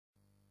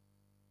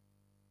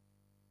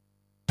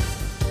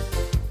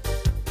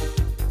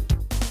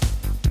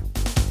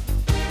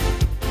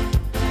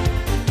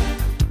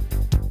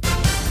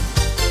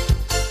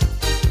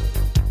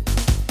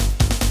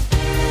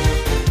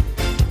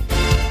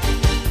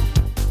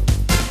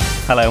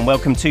Hello and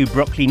welcome to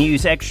Brockley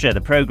News Extra,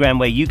 the programme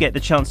where you get the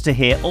chance to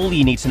hear all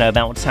you need to know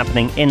about what's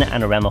happening in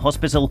and around the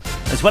hospital,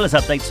 as well as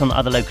updates on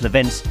other local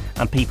events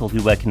and people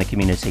who work in the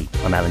community.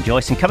 I'm Alan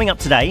Joyce, and coming up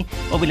today,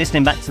 we'll be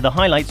listening back to the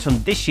highlights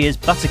from this year's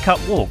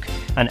Buttercup Walk,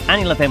 an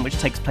annual event which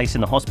takes place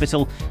in the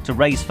hospital to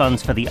raise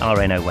funds for the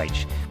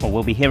RNOH. Well,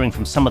 we'll be hearing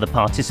from some of the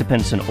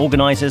participants and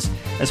organisers,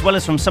 as well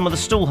as from some of the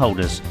stall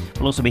holders.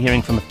 We'll also be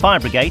hearing from the fire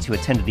brigade who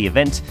attended the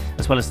event,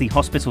 as well as the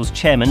hospital's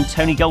chairman,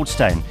 Tony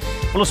Goldstone.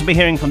 We'll also be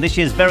hearing from this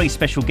year's very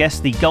special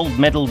guest, the gold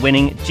medal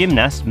winning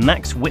gymnast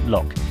Max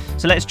Whitlock.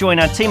 So let's join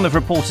our team of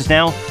reporters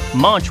now,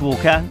 Marge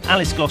Walker,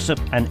 Alice Glossop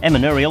and Emma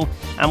Nuriel,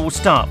 and we'll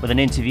start with an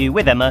interview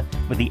with Emma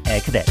with the Air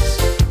Cadets.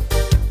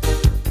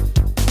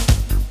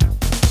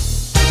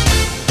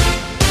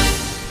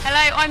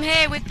 Hello, I'm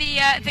here with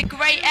the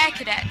great Air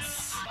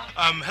Cadets.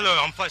 Hello,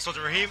 I'm Flight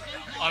Sergeant Rahim.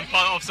 I'm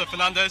Pilot Officer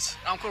Fernandez.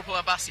 I'm Corporal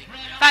Abbasi.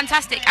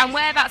 Fantastic, and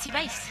whereabouts are you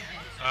based?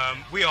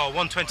 We are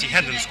 120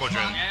 Hendon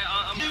Squadron.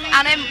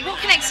 And what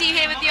connects you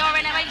here with the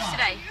RNOH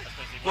today?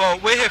 Well,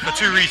 we're here for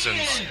two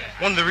reasons.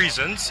 One of the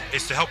reasons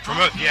is to help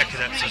promote the Air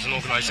Cadets as an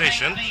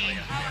organisation,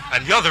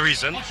 and the other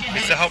reason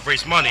is to help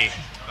raise money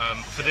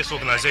for this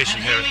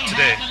organisation here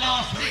today.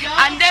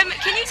 And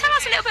can you tell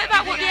us a little bit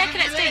about what the Air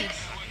Cadets do?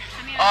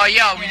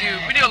 Yeah, we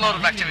do a lot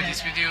of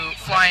activities. We do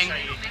flying,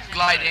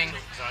 gliding,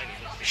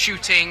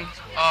 shooting.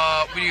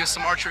 We do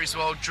some archery as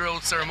well,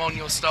 drill,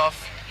 ceremonial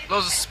stuff.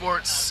 Loads of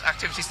sports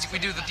activities. We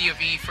do the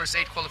DOV, first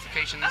aid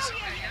qualifications.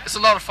 There's a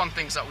lot of fun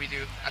things that we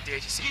do at the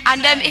ATC.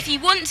 And if you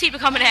want to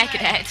become an Air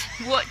Cadet,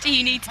 what do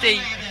you need to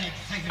do?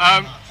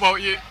 Well,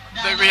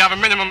 we have a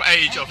minimum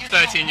age of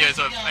 13 years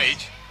of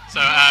age. So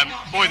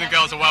boys and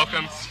girls are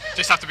welcome.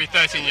 Just have to be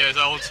 13 years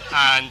old,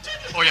 and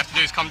all you have to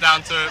do is come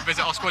down to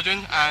visit our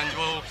squadron, and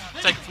we'll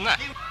take it from there.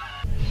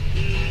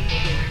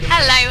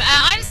 Hello,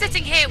 I'm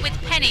sitting here with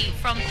Penny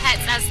from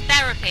Pets as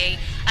Therapy.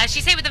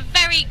 She's here with a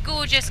very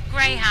gorgeous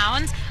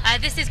greyhound.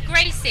 This is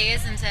Gracie,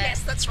 isn't it?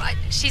 Yes, that's right.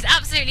 She's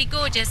absolutely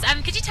gorgeous.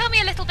 Could you tell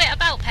me a little bit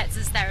about Pets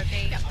as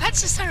Therapy? Yeah,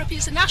 Pets as Therapy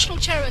is a national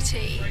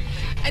charity,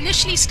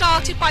 initially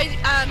started by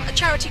a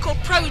charity called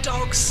Pro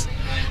Dogs,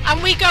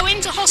 and we go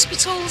into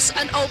hospitals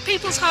and old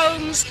people's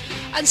homes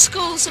and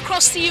schools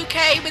across the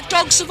UK with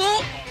dogs of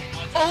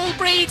all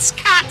breeds,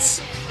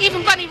 cats,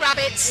 even bunny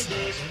rabbits,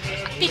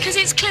 because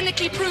it's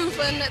clinically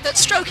proven that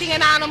stroking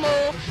an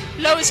animal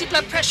lowers your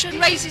blood pressure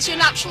and raises your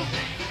natural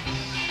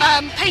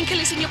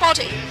painkillers in your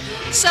body.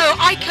 So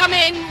I come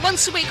in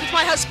once a week with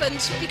my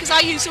husband because I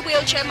use a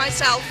wheelchair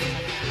myself,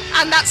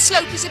 and that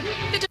slope is a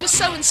bit of a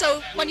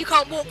so-and-so when you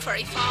can't walk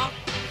very far.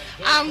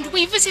 And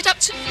we visit up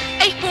to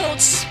 8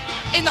 wards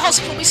in the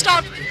hospital. We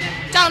start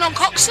down on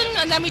Coxon,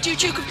 and then we do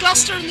Duke of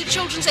Gloucester and the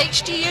Children's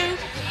HDU,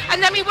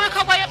 and then we work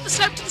our way up the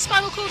slope to the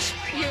spinal cord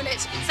unit.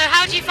 So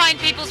how do you find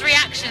people's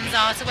reactions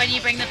are to when you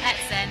bring the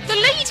pets in?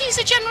 The ladies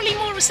are generally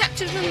more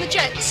receptive than the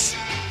gents.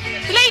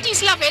 The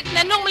ladies love it, and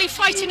they're normally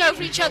fighting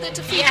over each other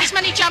to feed as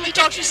many jammy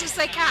dodgers as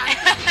they can.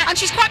 And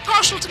she's quite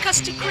partial to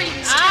custard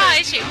creams too. Ah,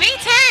 is she? Me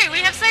too! We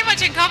have so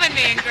much in common,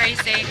 me and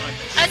Gracie.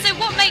 So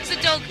what makes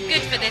a dog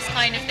good for this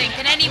kind of thing?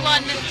 Can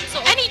anyone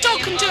Any dog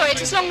can do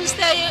it as long as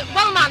they're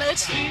well-mannered.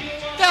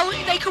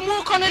 They can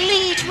walk on a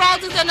lead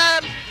rather than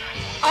a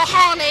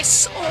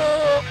harness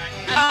or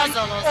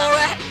muzzle or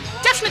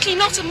something. Definitely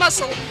not a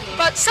muzzle,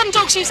 but some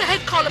dogs use a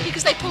head collar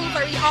because they pull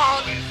very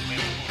hard.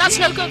 That's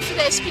no good for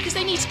this because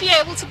they need to be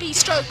able to be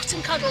stroked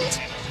and cuddled.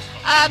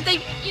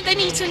 They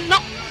need to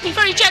not be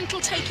very gentle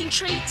taking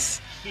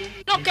treats,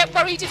 not get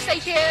worried if they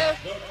hear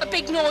a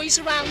big noise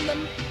around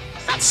them,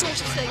 that sort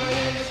of thing.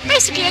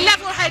 Basically a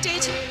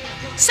level-headed,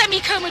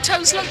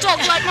 semi-comatose dog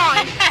like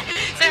mine.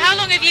 So how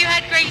long have you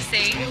had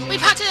Gracie?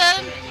 We've had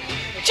her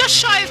just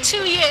shy of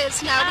 2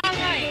 years now. Oh,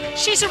 right.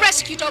 She's a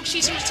rescue dog.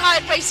 She's a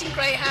retired racing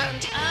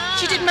greyhound.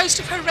 She did most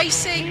of her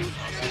racing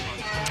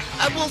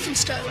at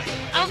Walthamstow.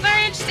 Oh,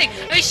 very interesting.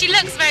 I mean, she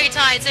looks very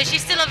tired, so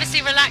she's still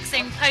obviously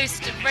relaxing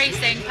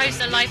post-racing,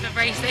 post a life of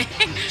racing.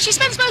 She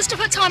spends most of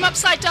her time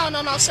upside down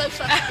on our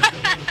sofa.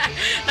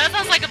 That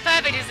sounds like a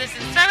perfect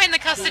existence. Throw in the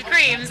custard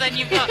creams and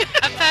you've got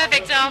a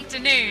perfect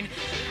afternoon.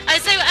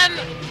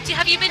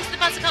 Have you been to the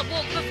Buttercup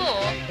Walk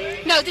before?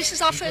 No, this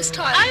is our first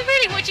time. Oh,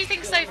 really? What do you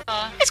think so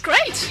far? It's great.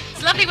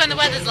 It's lovely when the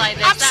weather's like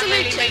this.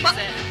 Absolutely. That really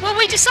makes it. Well,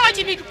 we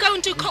decided we'd go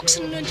and do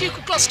Coxon and Duke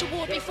of Gloucester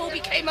Ward before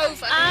we came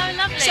over. Oh,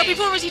 lovely. So we've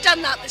already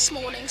done that this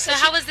morning. So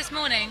how was this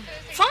morning?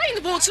 Fine.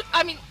 The wards,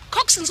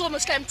 Coxon's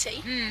almost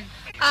empty.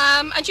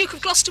 And Duke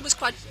of Gloucester was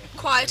quite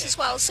quiet as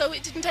well, so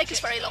it didn't take us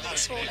very long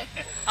this morning.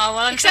 Oh,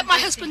 well, except my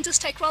husband does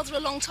take rather a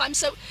long time.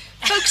 So,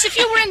 folks, if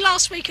you were in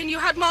last week and you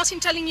had Martin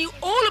telling you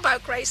all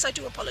about Grace, I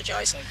do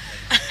apologise.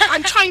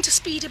 I'm trying to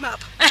speed him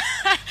up.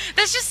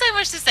 There's just so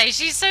much to say.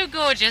 She's so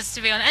gorgeous,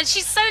 to be honest, and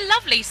she's so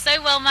lovely,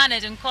 so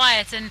well-mannered and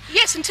quiet. And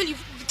yes, until you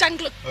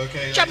dangle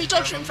a jammy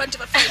dodger in front of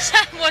her face,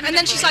 and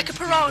then she's like a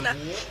piranha.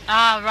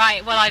 Ah,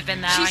 right. Well, I've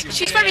been there.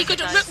 She's very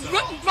good at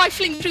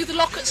rifling through the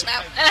lockers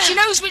now. She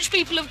knows which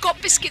people have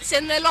got biscuits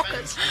in their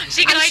lockers.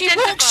 She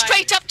walks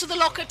straight up to the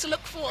locker to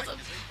look for them.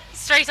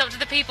 Straight up to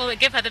the people that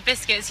give her the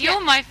biscuits.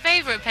 You're my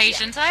favourite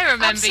patient. I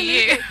remember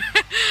you.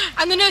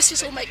 And the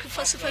nurses all make a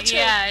fuss of her too.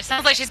 Yeah, it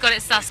sounds like she's got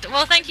it sussed.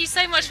 Well, thank you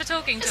so much for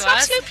talking to us. It's an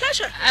absolute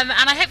pleasure. And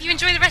I hope you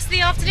enjoy the rest of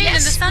the afternoon in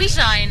the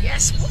sunshine.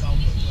 Yes,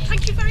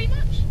 thank you very much.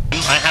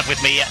 I have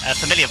with me a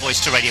familiar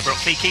voice to Radio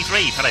Brockley, Keith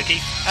Reeve. Hello,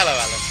 Keith. Hello,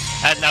 Alan.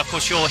 Now, of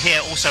course, you're here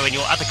also in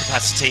your other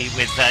capacity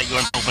with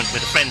your involvement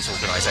with the Friends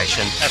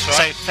organisation. That's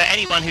right. So, for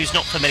anyone who's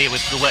not familiar with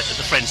the work that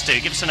the Friends do,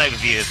 give us an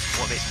overview of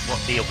what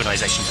the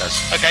organisation does.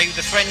 Okay,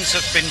 the Friends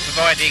have been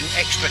providing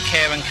extra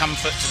care and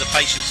comfort to the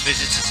patients,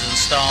 visitors and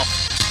staff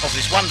of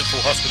this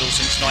wonderful hospital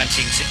since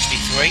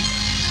 1963.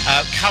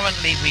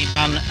 Currently, we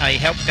run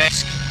a help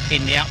desk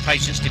in the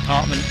outpatients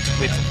department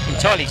with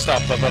entirely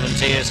staffed by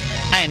volunteers,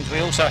 and we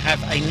also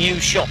have a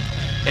new shop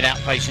in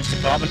outpatients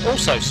department,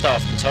 also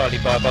staffed entirely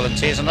by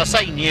volunteers. And I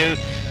say new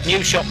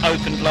shop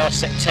opened last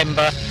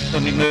September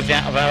when we moved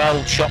out of our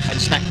old shop and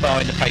snack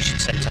bar in the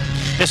patient centre.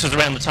 This was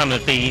around the time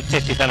of the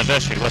 50th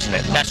anniversary, wasn't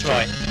it? That's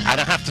right. And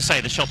I have to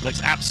say, the shop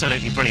looks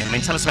absolutely brilliant. I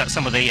mean, tell us about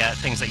some of the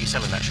things that you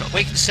sell in that shop.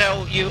 We can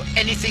sell you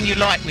anything you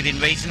like within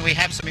reason. We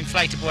have some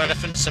inflatable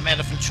elephants, some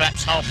elephant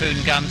traps,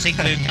 harpoon guns,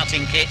 igloo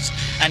cutting kits,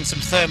 and some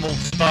thermal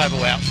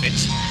survival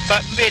outfits.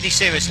 But really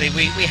seriously,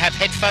 we have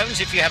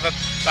headphones. If you have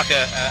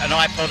an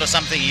iPod or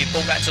something, you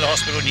brought that to the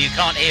hospital and you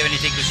can't hear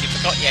anything because you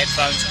forgot your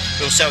headphones,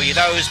 we'll sell you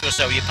those. We'll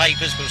sell you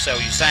papers, we'll sell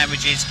you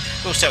sandwiches,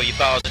 we'll sell you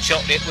bars of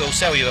chocolate, we'll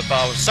sell you a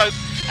bar of soap,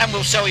 and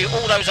we'll sell you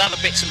all those other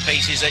bits and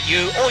pieces that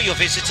you or your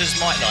visitors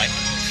might like.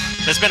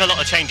 There's been a lot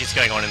of changes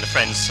going on in the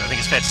Friends, I think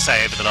it's fair to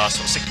say, over the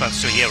last 6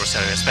 months to a year or so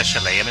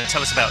especially. I mean,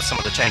 tell us about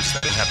some of the changes that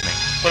have been happening.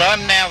 Well,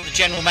 I'm now the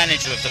general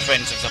manager of the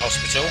Friends of the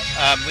hospital,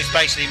 which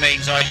basically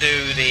means I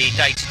do the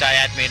day-to-day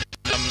admin.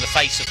 I'm the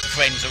face of the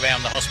Friends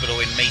around the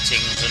hospital in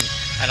meetings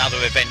and other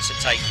events that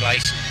take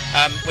place.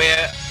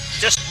 We're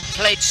just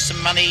pledged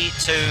some money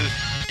to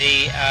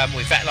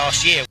with that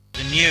last year,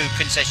 the new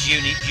Princess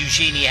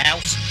Eugenie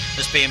House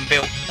that's being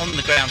built on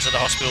the grounds of the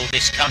hospital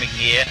this coming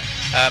year.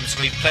 So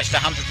we've pledged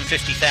 £150,000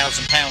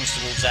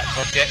 towards that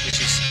project,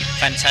 which is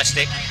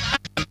fantastic.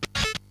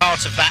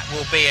 Part of that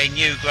will be a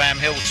new Graham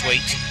Hill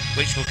suite,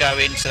 which will go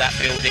into that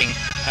building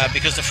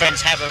because the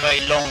Friends have a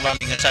very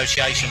long-running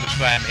association with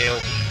Graham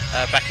Hill.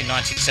 Back in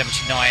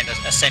 1979,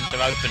 a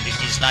centre opened in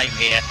his name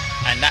here,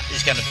 and that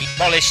is going to be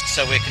demolished,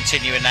 so we're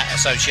continuing that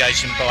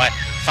association by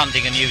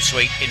funding a new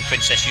suite in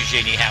Princess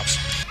Eugenie House.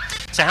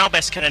 So how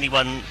best can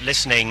anyone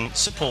listening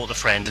support the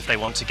Friend if they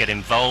want to get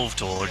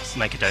involved or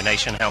make a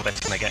donation? How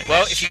best can they get?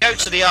 Well, if you go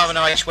to the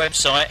RNOH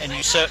website and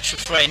you search for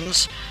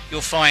Friends,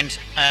 you'll find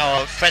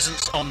our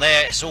presence on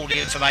there. It's all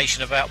the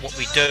information about what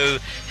we do,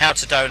 how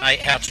to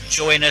donate, how to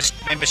join us.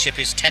 Membership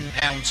is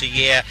 £10 a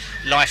year.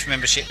 Life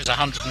membership is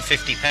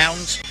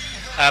 £150.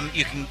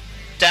 You can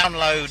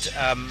download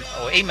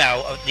or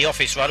email the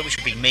office rather, which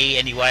will be me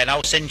anyway, and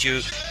I'll send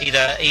you,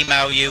 either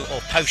email you or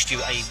post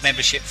you a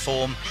membership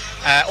form,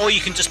 or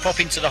you can just pop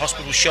into the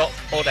hospital shop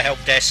or the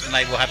help desk and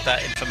they will have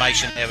that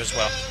information there as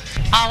well.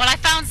 Oh, well, I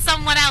found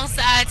someone else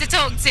to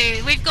talk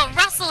to. We've got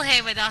Russell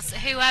here with us,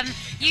 who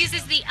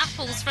uses the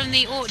apples from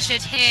the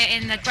orchard here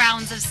in the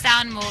grounds of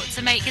Stanmore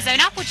to make his own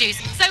apple juice.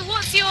 So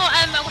what's your,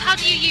 how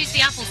do you use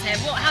the apples here?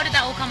 How did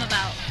that all come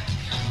about?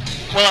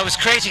 Well, I was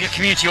creating a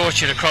community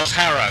orchard across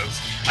Harrow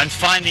and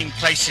finding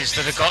places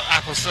that had got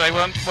apples that they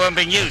weren't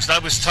being used. I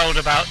was told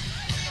about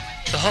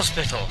the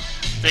hospital.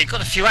 They've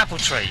got a few apple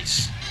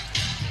trees,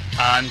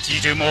 and you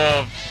do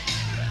more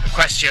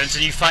questions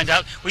and you find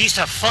out we used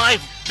to have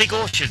 5 big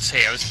orchards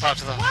here as part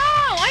of the...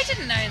 Wow, I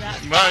didn't know that.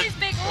 5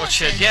 big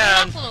orchards.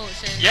 Yeah. Apple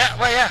orchards. Yeah,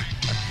 well, yeah.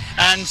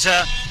 And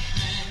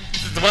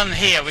the one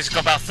here has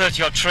got about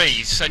 30 odd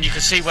trees, and you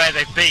can see where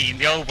they've been.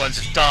 The old ones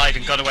have died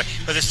and gone away,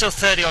 but there's still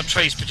 30 odd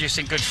trees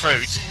producing good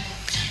fruit.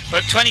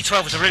 But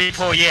 2012 was a really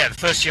poor year, the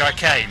first year I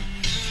came,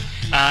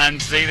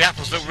 and the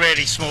apples looked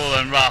really small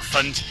and rough.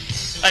 And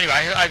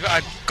anyway,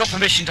 I got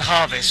permission to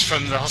harvest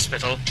from the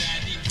hospital,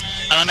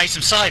 and I made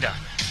some cider,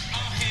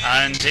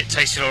 and it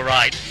tasted all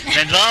right. And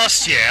then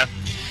last year,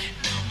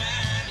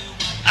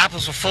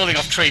 apples were falling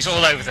off trees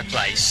all over the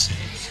place,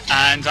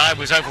 and I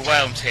was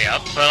overwhelmed here.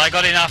 But I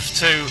got enough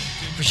to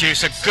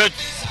produce a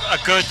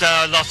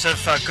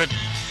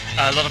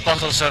lot of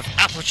bottles of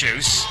apple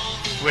juice,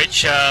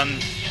 which.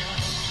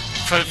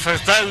 For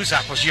those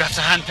apples, you have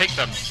to hand pick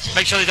them.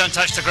 Make sure they don't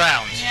touch the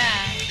ground. Yeah.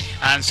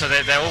 And so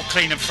they're all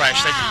clean and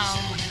fresh. Wow.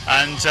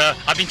 And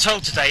I've been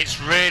told today it's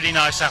really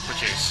nice apple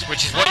juice,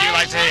 which is what you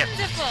like to hear.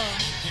 Wonderful.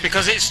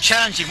 Because it's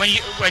challenging when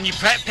you're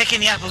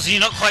picking the apples and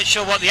you're not quite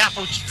sure what the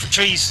apple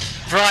trees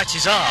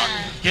varieties are.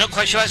 Yeah. You're not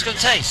quite sure how it's going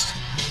to taste.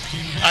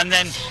 And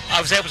then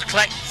I was able to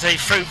collect the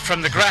fruit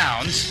from the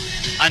ground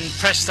and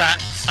press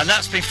that, and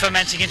that's been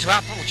fermenting into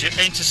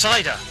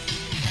cider.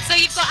 So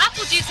you've got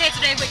apple juice here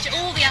today, which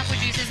all the apple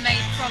juice is made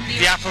from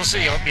the apples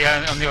on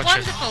the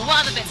orchard. Wonderful.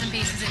 What other bits and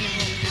pieces have you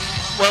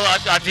bought? Well,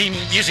 I've been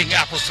using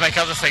apples to make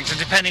other things, and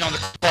depending on the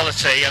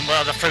quality and what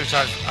other fruit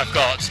I've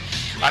got,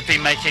 I've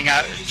been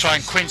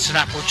trying quince and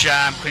apple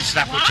jam, quince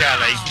and apple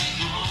jelly.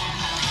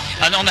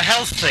 And on the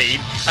health theme,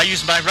 I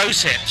use my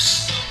rose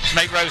hips to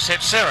make rose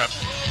hip syrup,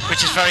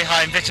 which is very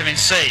high in vitamin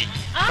C.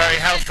 very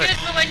healthy. Good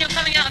for when you're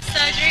coming out of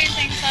surgery and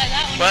things like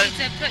that, when you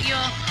need to put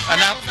your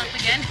levels up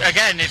again.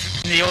 Again, if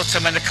in the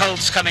autumn when the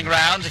cold's coming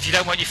round, if you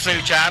don't want your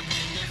flu jab,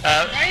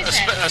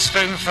 a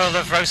spoonful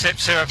of rosehip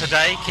syrup a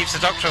day keeps the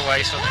doctor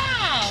away.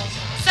 Wow.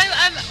 So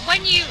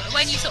when you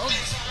sort of,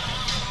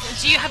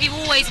 have you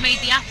always made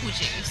the apple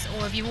juice,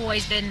 or have you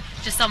always been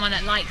just someone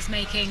that likes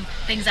making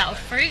things out of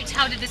fruit?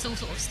 How did this all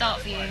sort of start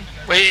for you?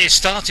 Well, it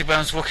started when I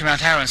was walking around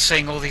Harrow and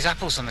seeing all these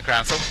apples on the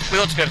ground. I thought we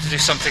ought to be able to do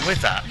something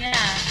with that. Yeah.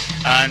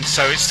 And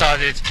so it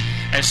started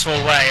in a small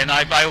way, and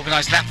I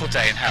organised an apple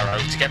day in Harrow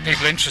to get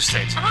people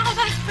interested. Oh,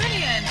 that's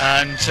brilliant.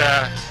 And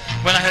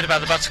when I heard about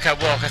the Buttercup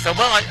Walk, I thought,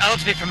 well, I ought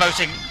to be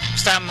promoting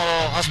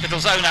Stanmore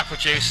Hospital's own apple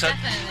juice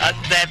at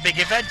their big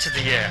event of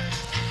the year.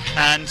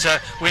 And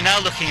we're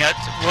now looking at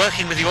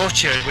working with the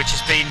orchard, which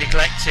has been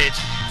neglected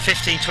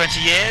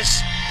 15-20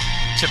 years,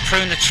 to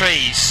prune the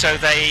trees so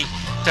they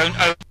don't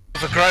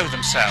overgrow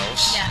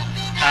themselves,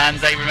 and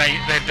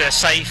they're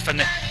safe and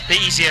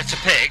they're easier to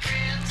pick,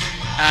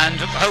 and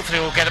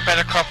hopefully we'll get a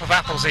better crop of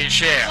apples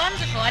each year.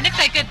 Wonderful. And if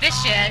they're good this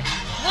year,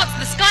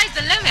 the sky's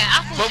the limit,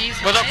 apple juice.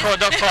 Well, not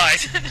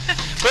quite.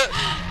 But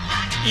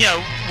you know,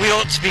 we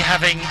ought to be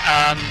having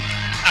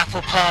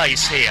apple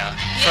pies here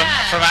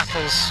from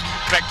apples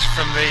collected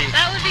from the...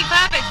 That would be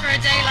perfect for a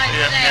day like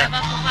today of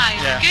apple pies.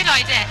 Good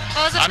idea.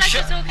 Well, it was a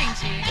pleasure talking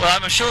to you. Well,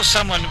 I'm sure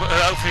someone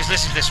hopefully who's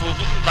listening to this will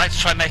like to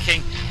try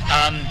making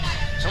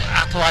sort of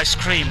apple ice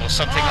cream or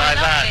something like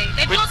lovely. that.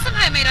 They've got some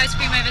homemade ice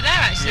cream over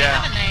there actually,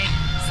 haven't they?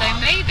 So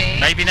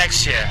maybe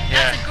next year.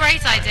 That's a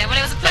great idea. Well,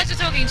 it was a pleasure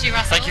talking to you,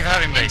 Russell. Thank you for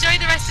having me. Enjoy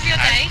the rest of your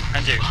day.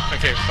 And you.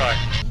 Thank you. Bye.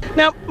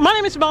 Now, my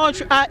name is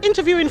Marge,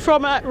 interviewing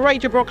from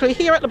Radio Brockley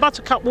here at the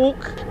Buttercup Walk.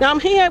 Now, I'm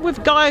here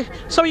with Guy.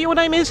 Sorry, your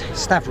name is?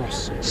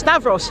 Stavros.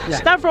 Stavros. Yeah.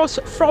 Stavros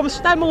from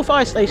Stanmore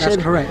Fire Station.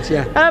 That's correct,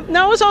 yeah.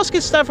 Now, I was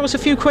asking Stavros a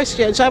few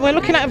questions. We're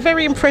looking at a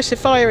very impressive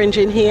fire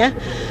engine here.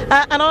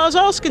 And I was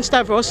asking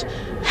Stavros,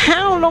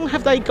 how long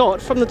have they got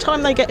from the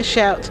time they get a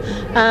shout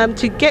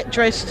to get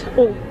dressed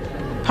or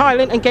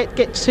pilot and get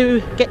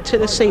to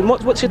the scene?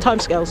 What's your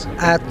timescales?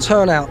 Our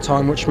turnout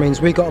time, which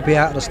means we got to be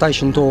out of the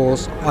station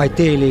doors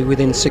ideally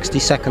within 60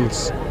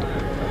 seconds.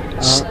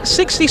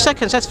 60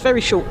 seconds, that's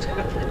very short.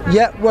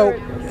 Yeah, well,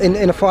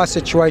 in a fire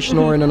situation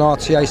or in an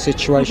RTA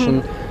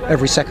situation,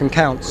 every second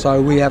counts,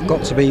 so we have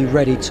got to be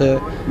ready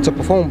to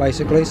perform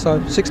basically.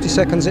 So 60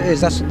 seconds it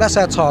is, that's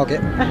our target.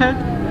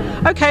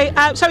 Okay,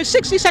 so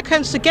 60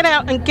 seconds to get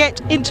out and get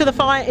into the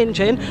fire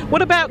engine.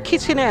 What about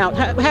kitting out?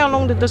 How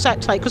long does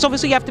that take? Because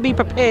obviously you have to be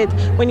prepared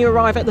when you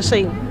arrive at the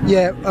scene.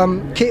 Yeah,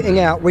 kitting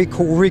out we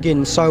call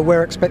rigging, so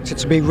we're expected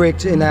to be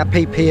rigged in our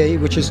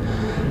PPE, which is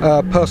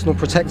personal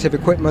protective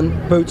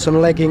equipment, boots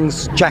and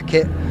leggings,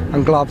 jacket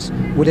and gloves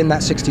within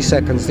that 60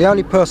 seconds. The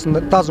only person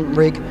that doesn't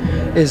rig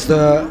is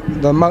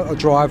the motor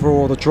driver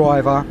or the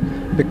driver,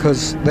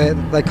 because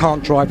they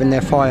can't drive in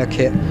their fire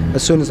kit.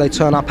 As soon as they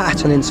turn up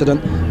at an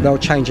incident, they'll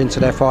change into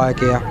their fire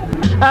gear.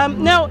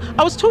 Now,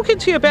 I was talking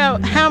to you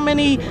about how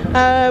many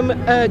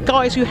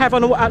guys you have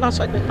on a...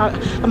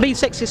 I'm being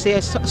sexist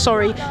here,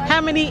 sorry.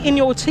 How many in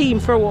your team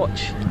for a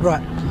watch?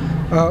 Right.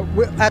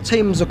 Our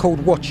teams are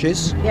called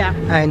watches. Yeah.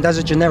 And as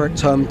a generic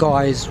term,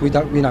 guys, we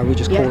don't, we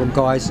just call them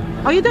guys.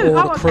 Oh, you do?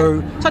 Or the crew.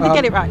 Okay. So I did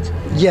get it right.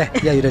 Yeah,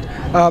 you did.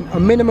 A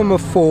minimum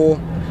of 4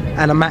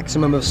 and a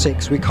maximum of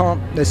 6.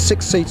 There's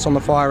 6 seats on the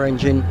fire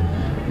engine,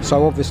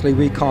 so obviously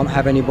we can't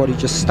have anybody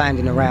just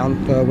standing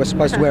around. We're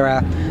supposed to wear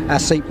our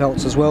seat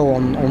belts as well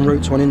en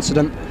route to an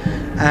incident,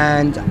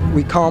 and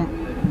we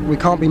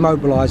can't be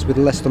mobilised with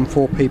less than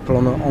 4 people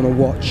on a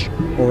watch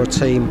or a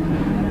team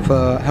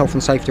for health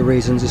and safety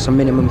reasons. It's a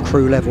minimum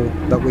crew level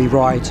that we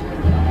ride.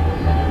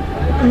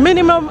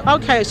 Minimum,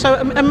 okay, so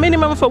a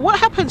minimum for... What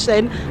happens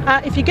then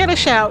if you get a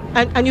shout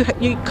and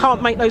you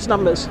can't make those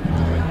numbers?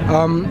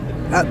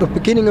 At the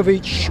beginning of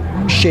each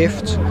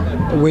shift,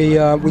 we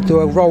do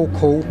a roll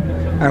call,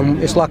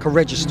 and it's like a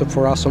register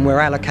for us, and we're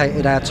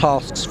allocated our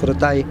tasks for the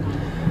day.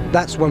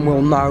 That's when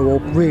we'll know, or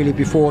really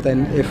before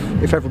then,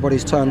 if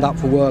everybody's turned up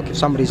for work, if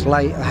somebody's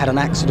late, or had an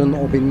accident,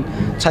 or been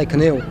taken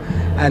ill.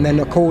 And then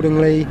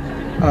accordingly,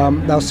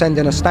 they'll send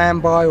in a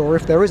standby, or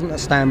if there isn't a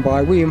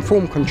standby, we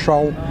inform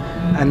control,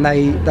 and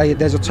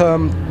there's a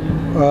term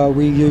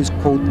we use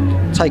called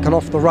taken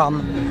off the run,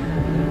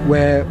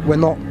 where we're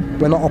not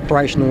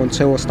operational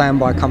until a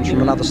standby comes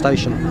from another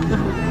station.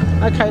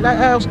 Okay,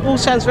 that all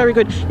sounds very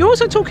good. You're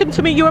also talking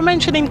to me, you were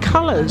mentioning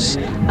colours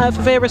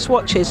for various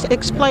watches.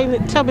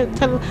 Explain, tell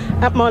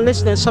my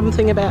listeners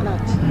something about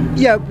that.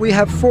 Yeah, we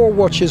have 4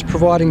 watches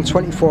providing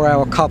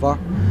 24-hour cover.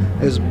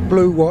 There's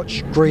blue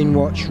watch, green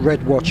watch,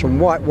 red watch and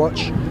white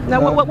watch.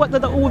 Now what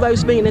do all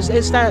those mean?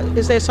 Is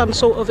there some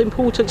sort of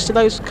importance to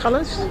those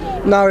colours?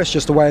 No, it's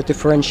just a way of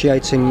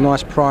differentiating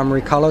nice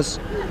primary colours.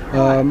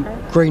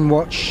 Green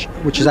watch,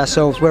 which is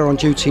ourselves, we're on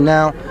duty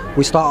now.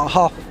 We start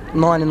at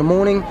 9:30 in the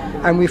morning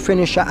and we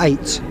finish at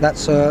 8.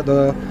 That's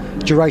the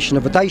duration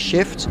of a day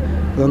shift.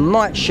 The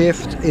night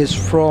shift is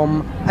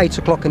from 8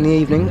 o'clock in the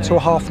evening till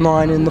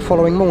 9:30 in the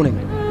following morning.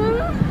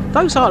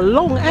 Those are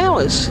long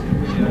hours.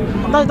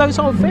 Those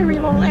are very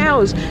long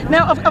hours.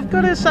 Now, I've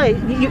got to say,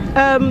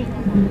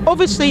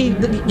 obviously,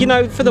 you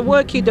know, for the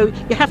work you do,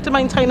 you have to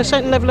maintain a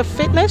certain level of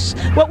fitness.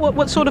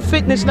 What sort of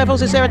fitness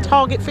levels? Is there a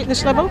target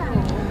fitness level?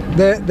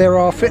 There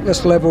are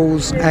fitness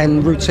levels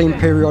and routine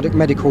periodic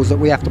medicals that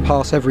we have to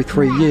pass every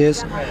 3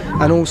 years,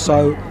 and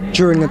also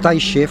during the day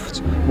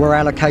shift we're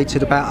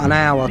allocated about an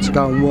hour to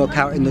go and work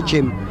out in the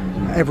gym.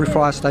 Every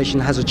fire station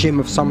has a gym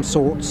of some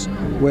sorts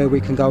where we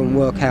can go and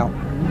work out.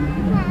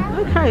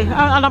 Okay,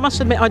 and I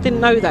must admit I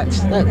didn't know that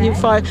you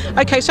fire.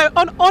 Okay, so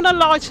on a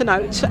lighter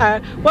note,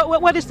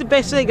 what is the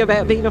best thing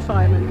about being a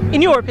fireman,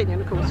 in your opinion,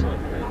 of course?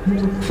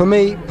 For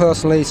me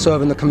personally,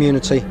 serving the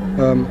community.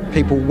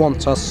 People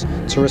want us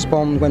to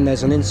respond when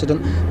there's an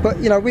incident, but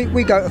you know,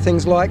 we go to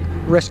things like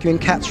rescuing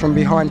cats from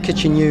behind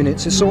kitchen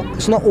units.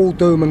 It's not all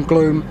doom and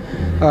gloom.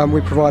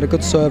 We provide a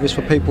good service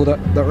for people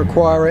that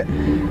require it.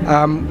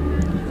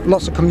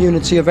 Lots of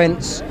community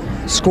events,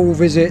 school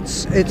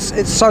visits.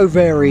 It's so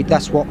varied.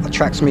 That's what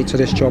attracts me to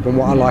this job and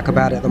what I like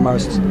about it the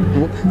most.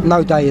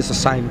 No day is the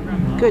same.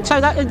 Good.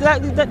 So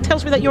that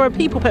tells me that you're a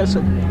people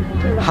person.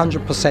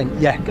 100%,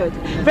 yeah. Good.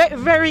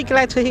 Very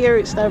glad to hear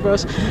it,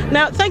 Stavros.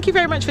 Now, thank you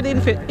very much for the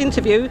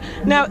interview.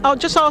 Now, I'll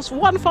just ask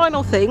one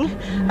final thing.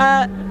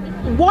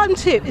 One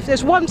tip, if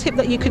there's one tip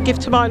that you could give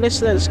to my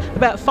listeners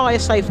about fire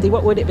safety,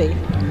 what would it be?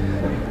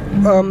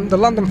 The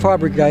London Fire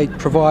Brigade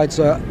provides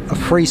a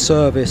free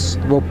service.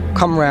 We'll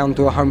come round,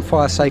 do a home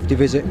fire safety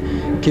visit,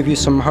 give you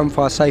some home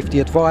fire safety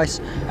advice,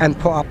 and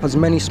put up as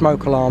many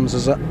smoke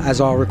alarms as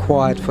are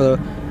required for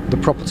the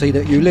property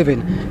that you live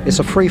in. It's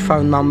a free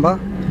phone number.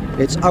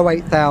 It's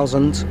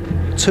 08000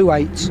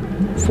 28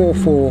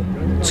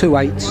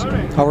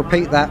 4428. I'll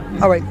repeat that,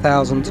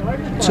 08000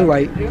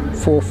 28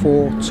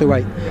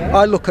 4428.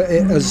 I look at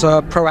it as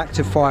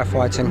proactive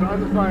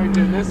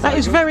firefighting. That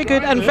is very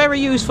good and very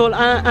useful,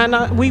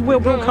 and we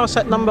will broadcast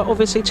that number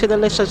obviously to the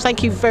listeners.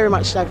 Thank you very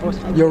much, Stavros.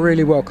 You're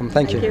really welcome.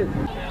 Thank you.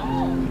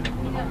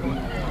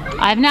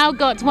 I've now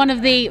got one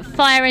of the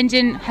fireman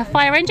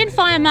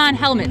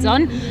helmets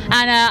on, and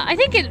I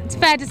think it's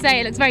fair to say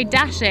it looks very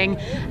dashing,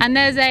 and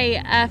there's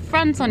a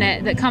front on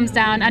it that comes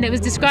down, and it was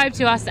described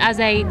to us as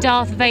a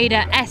Darth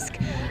Vader-esque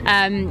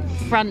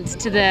front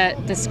to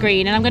the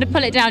screen, and I'm going to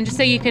pull it down just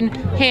so you can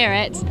hear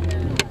it.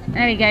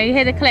 There we go, you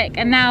hear the click,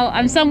 and now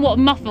I'm somewhat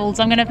muffled,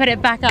 so I'm going to put it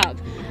back up.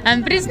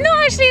 But it's not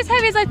actually as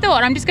heavy as I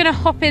thought. I'm just going to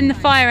hop in the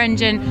fire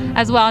engine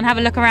as well and have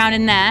a look around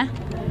in there.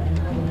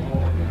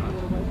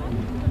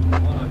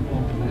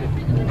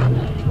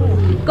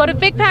 Got a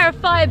big pair of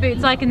fire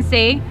boots I can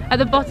see at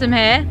the bottom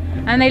here,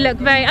 and they look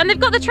and they've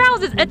got the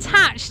trousers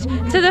attached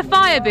to the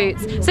fire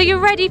boots, so you're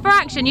ready for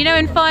action. You know,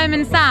 in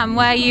Fireman Sam,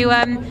 where you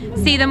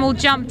see them all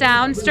jump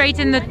down straight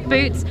in the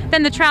boots,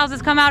 then the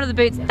trousers come out of the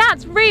boots.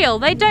 That's real.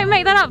 They don't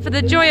make that up for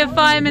the joy of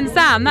Fireman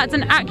Sam. That's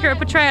an accurate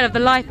portrayal of the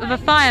life of a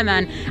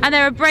fireman, and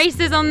there are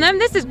braces on them.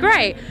 This is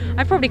great.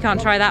 I probably can't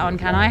try that on,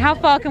 can I? How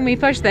far can we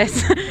push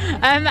this?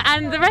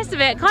 And the rest of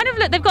it, kind of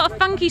look, they've got a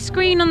funky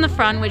screen on the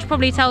front, which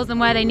probably tells them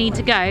where they need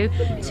to go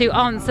to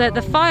answer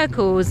the fire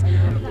calls.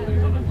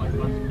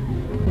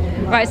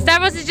 Right,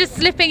 Stavros is just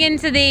slipping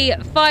into the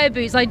fire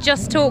boots I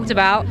just talked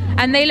about,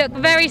 and they look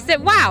very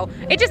wow,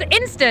 it's just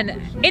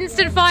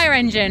instant fire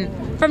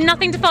engine, from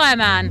nothing to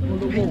fireman.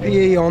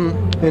 PPE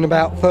on in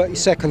about 30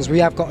 seconds. We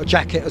have got a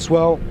jacket as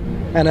well,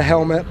 and a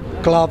helmet,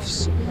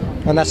 gloves,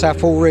 and that's our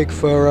full rig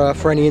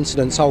for any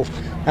incidents. Oh,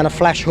 and a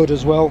flash hood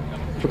as well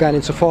for going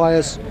into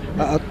fires.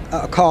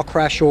 A car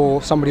crash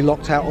or somebody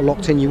locked out or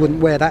locked in, you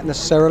wouldn't wear that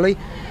necessarily,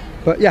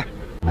 but yeah.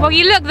 Well,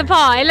 you look the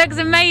part. It looks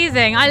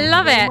amazing. I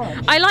love it.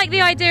 I like the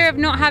idea of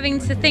not having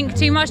to think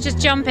too much, just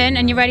jump in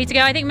and you're ready to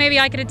go. I think maybe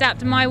I could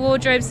adapt my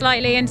wardrobe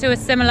slightly into a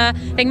similar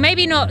thing.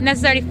 Maybe not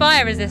necessarily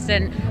fire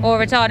resistant or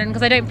retardant,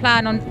 because I don't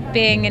plan on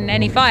being in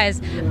any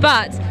fires,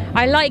 but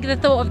I like the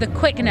thought of the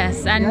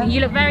quickness, and you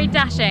look very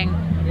dashing.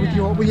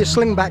 With your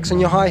slingbacks and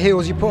your high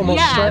heels, you put them on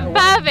straight away.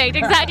 Yeah, perfect.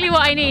 Exactly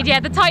what I need. Yeah,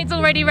 the tight's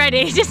already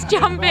ready. Just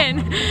jump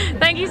in.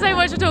 Thank you so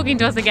much for talking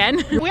to us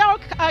again. We are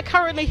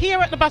currently here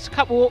at the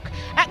Buttercup Walk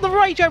at the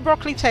Radio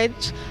Brockley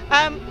tent.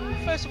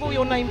 First of all,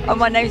 your name, please. Oh,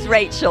 my name's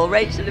Rachel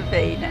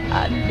Levine,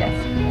 and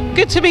yes.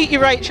 Good to meet you,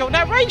 Rachel.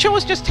 Now, Rachel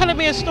was just telling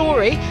me a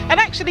story and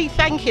actually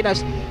thanking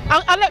us.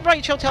 I'll let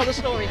Rachel tell the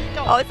story.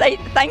 I'll say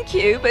thank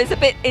you, but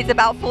it's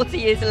about 40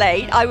 years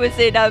late. I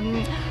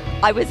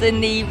was in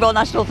the Royal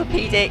National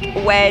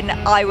Orthopaedic when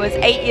I was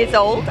 8 years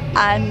old,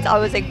 and I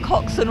was in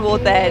Coxon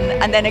Ward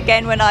then, and then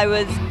again when I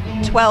was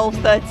 12,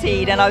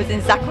 13, and I was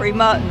in Zachary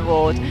Merton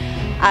Ward,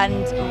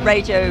 and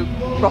Radio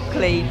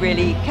Brockley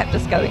really kept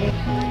us going.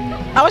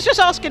 I was just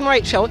asking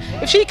Rachel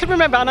if she can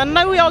remember, and I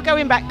know we are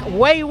going back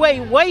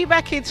way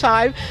back in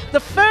time, the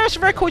first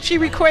record she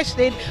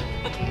requested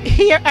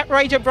here at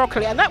Radio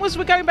Brockley, and that was,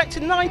 we're going back to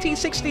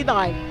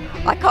 1969.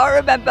 I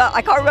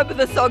can't remember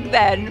the song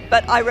then,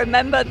 but I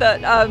remember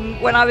that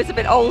when I was a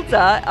bit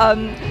older,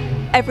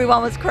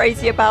 everyone was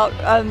crazy about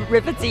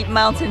River Deep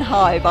Mountain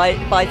High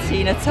by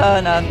Tina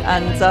Turner,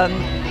 and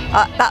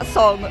that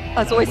song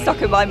has always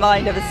stuck in my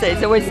mind ever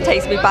since. It always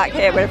takes me back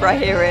here whenever I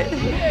hear it.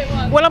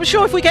 Well, I'm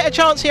sure if we get a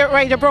chance here at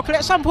Radio Brockley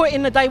at some point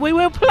in the day, we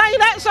will play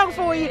that song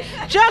for you,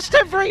 just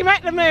to bring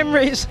back the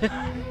memories.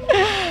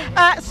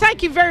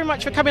 Thank you very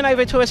much for coming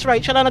over to us,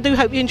 Rachel, and I do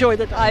hope you enjoyed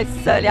it. I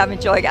certainly am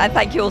enjoying it, and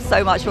thank you all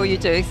so much for all you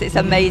do. It's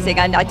amazing,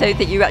 and I don't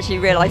think you actually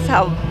realise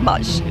how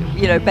much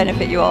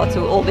benefit you are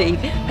to all the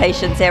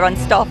patients here and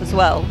staff as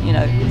well.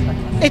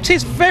 It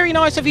is very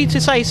nice of you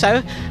to say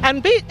so,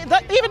 and even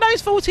though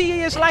it's 40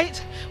 years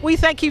late, we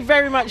thank you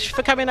very much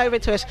for coming over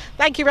to us.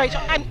 Thank you,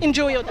 Rachel, and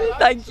enjoy your day.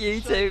 Thank you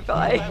too.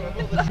 Bye.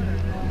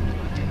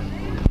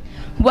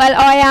 Well,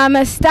 I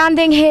am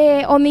standing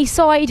here on the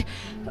side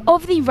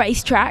of the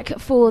racetrack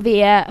for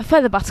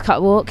the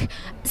Buttercup Walk.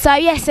 So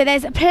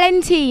there's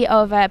plenty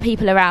of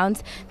people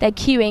around. They're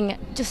queuing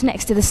just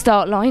next to the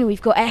start line.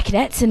 We've got air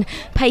cadets and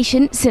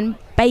patients and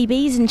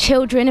babies and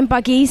children and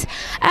buggies,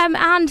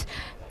 and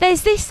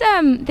there's this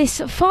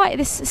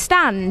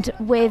stand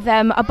with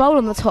a bowl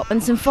on the top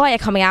and some fire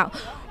coming out,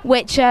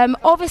 which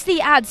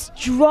obviously adds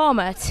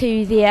drama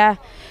to the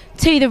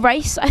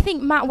race. I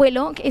think Matt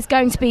Whitlock is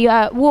going to be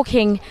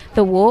walking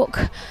the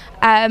walk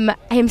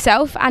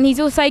himself, and he's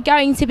also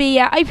going to be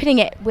opening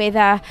it with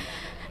the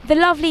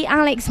lovely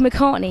Alex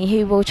McCartney,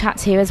 who we'll chat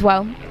to as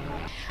well.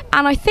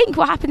 And I think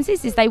what happens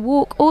is they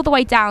walk all the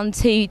way down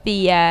to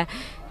the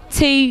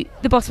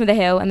bottom of the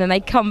hill, and then they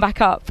come back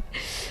up.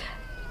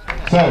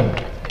 So,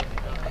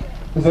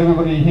 is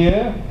everybody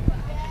here?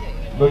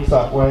 Looks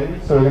that way.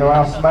 So we're going to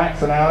ask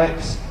Max and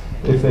Alex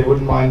if they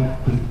wouldn't mind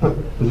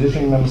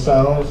positioning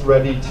themselves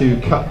ready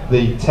to cut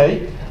the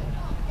tape.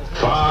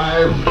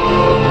 5,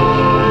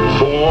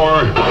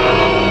 4,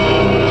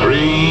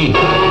 3,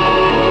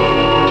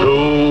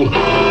 2,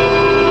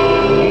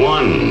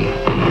 1.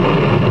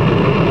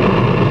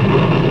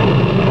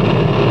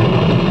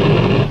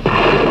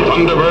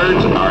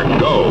 Thunderbirds are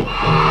go.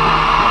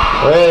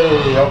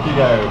 Hey, off you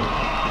go.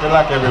 Good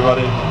luck,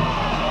 everybody.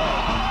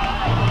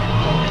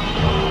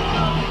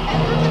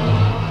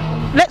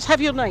 Let's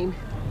have your name.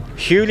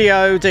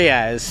 Julio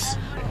Diaz.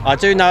 I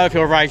do know of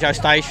your radio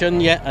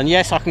station, and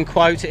yes, I can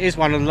quote, it is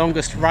one of the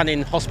longest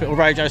running hospital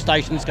radio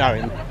stations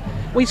going.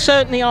 We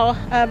certainly are.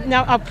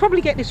 Now, I'll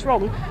probably get this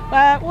wrong.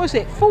 What was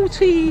it,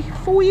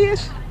 44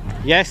 years?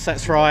 Yes,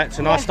 that's right,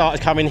 and I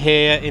started coming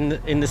here in the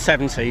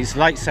 70s,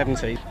 late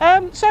 70s.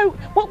 So,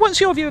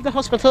 what's your view of the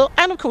hospital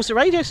and, of course, the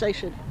radio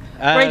station,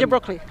 Radio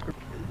Brockley?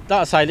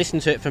 Like I say,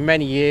 listened to it for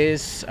many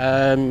years,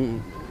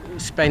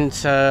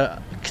 spent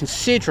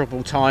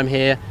considerable time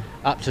here,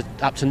 up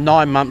to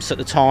 9 months at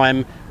the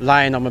time,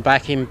 laying on my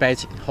back in bed,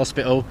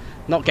 hospital,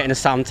 not getting a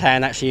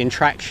suntan, actually in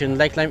traction,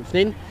 leg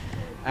lengthening.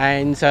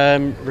 And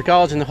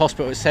regarding the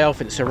hospital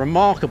itself, it's a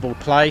remarkable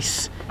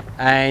place,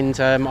 and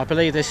I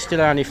believe there's still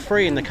only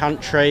 3 in the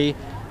country,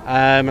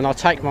 and I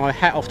take my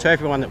hat off to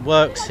everyone that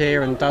works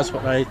here and does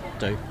what they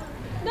do.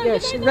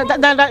 Yes,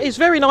 that is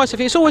very nice of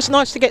you. It's always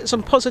nice to get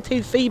some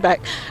positive feedback.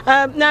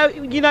 Now,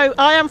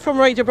 I am from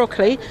Radio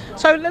Brockley,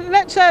 so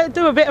let's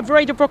do a bit of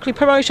Radio Brockley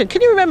promotion.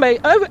 Can you remember,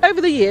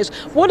 over the years,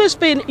 what has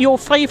been your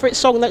favourite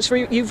song that's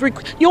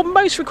your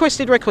most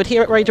requested record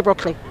here at Radio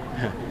Brockley?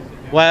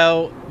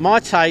 Well, my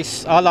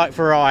taste, I like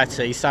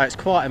variety, so it's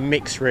quite a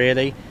mix,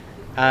 really.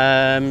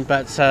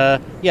 But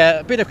a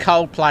bit of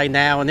Coldplay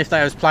now, and if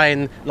they was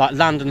playing like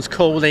London's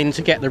Calling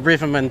to get the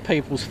rhythm and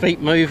people's feet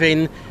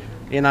moving,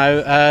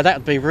 that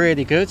would be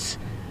really good.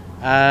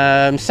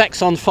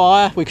 Sex on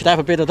Fire, we could have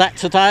a bit of that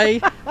today.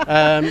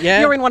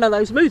 You're in one of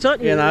those moods,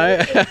 aren't you?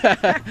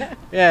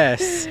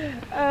 Yes.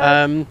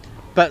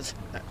 But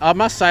I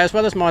must say, as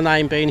well as my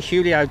name being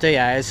Julio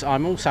Diaz,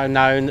 I'm also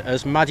known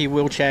as Muddy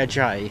Wheelchair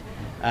J.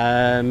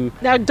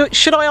 Now,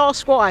 should I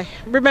ask why?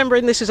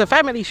 Remembering this is a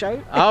family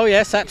show. Oh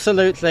yes,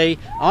 absolutely.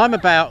 I'm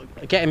about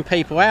getting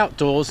people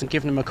outdoors and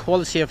giving them a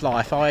quality of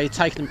life.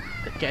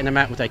 Getting them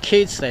out with their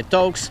kids, their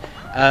dogs,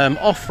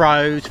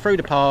 off-road, through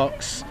the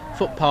parks,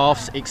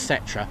 footpaths,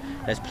 etc.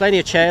 There's plenty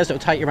of chairs that will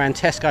take you around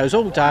Tesco's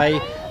all day,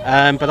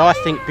 but I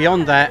think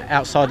beyond that,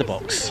 outside the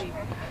box.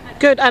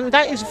 Good, and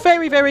that is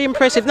very, very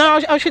impressive. Now,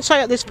 I should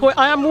say at this point,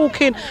 I am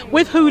walking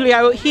with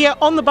Julio here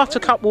on the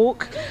Buttercup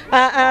Walk.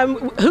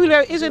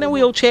 Julio is in a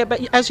wheelchair,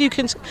 but as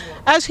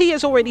he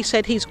has already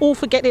said, he's all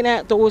for getting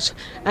outdoors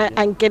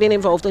and getting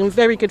involved, and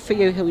very good for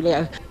you,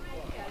 Julio.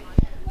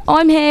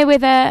 I'm here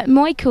with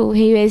Michael,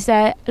 who is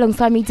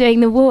alongside me doing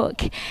the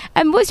walk.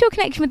 What's your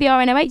connection with the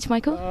RNOH,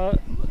 Michael?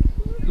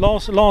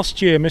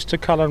 Last year, Mr.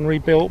 Cullen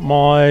rebuilt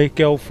my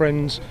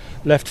girlfriend's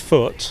left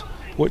foot,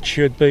 which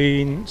had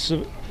been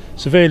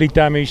severely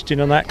damaged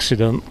in an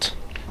accident,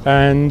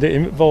 and it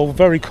involved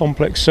very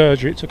complex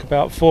surgery. It took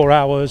about 4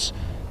 hours,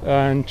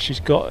 and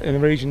she's got in the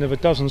region of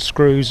 12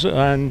 screws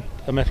and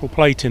a metal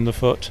plate in the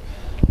foot,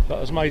 but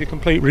has made a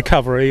complete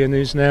recovery and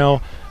is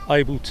now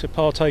able to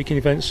partake in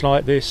events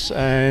like this,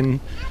 and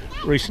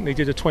recently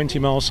did a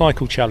 20-mile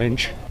cycle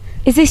challenge.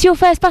 Is this your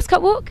first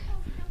Buttercup Walk?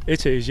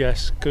 It is,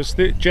 yes, because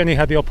Jenny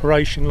had the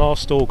operation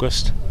last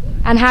August.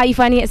 And how are you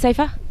finding it so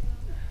far?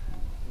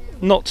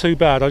 Not too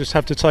bad. I just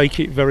have to take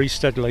it very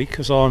steadily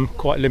because I'm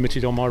quite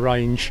limited on my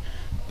range,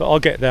 but I'll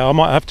get there. I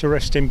might have to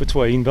rest in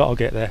between, but I'll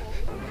get there.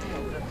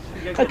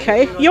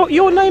 Okay,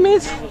 your name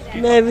is?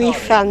 Mary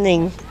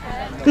Fanning.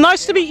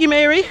 Nice to meet you,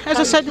 Mary. As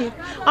I said,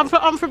 I'm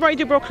from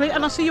Radio Brockley,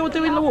 and I see you're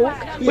doing the walk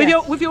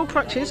with your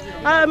crutches.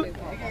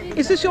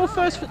 Is this your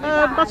first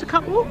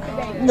Buttercup Walk?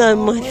 No,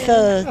 my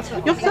third.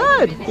 Your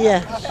third?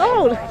 Yes.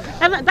 Oh,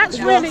 and that's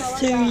the really... last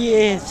 2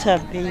 years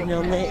I've been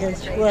on it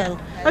as well.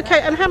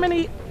 Okay, and how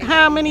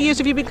many years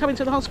have you been coming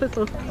to the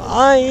hospital?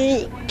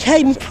 I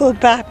came for a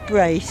back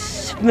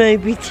brace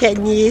maybe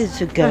 10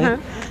 years ago.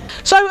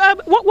 So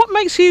what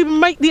makes you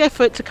make the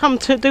effort to come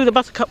to do the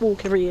Buttercup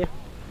Walk every year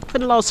for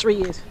the last 3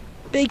 years?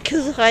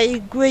 Because I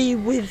agree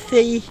with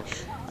the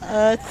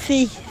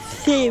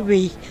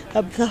theory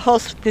of the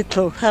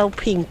hospital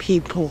helping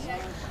people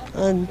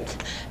and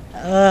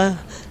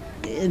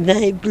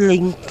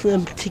enabling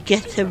them to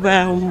get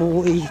around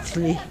more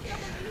easily.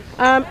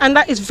 And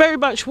that is very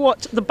much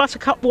what the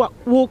Buttercup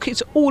Walk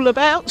is all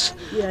about.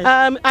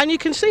 Yes. And you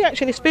can see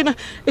actually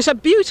it's a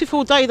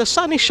beautiful day, the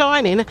sun is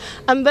shining,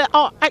 and there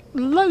are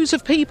loads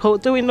of people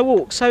doing the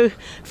walk. So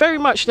very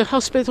much the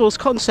hospital's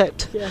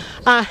concept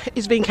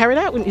is being carried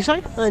out, wouldn't you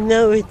say? I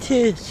know it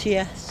is,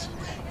 yes.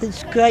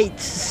 It's great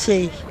to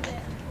see.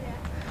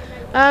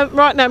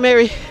 Right now,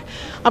 Mary,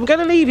 I'm going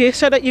to leave you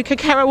so that you can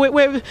carry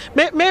on.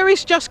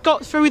 Mary's just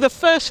got through the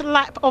first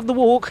lap of the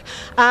walk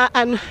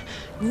and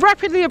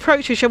rapidly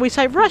approaching, shall we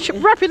say,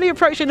 rapidly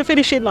approaching the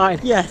finishing line.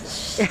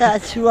 Yes,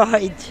 that's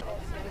right.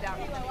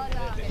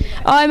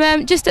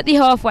 I'm just at the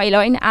halfway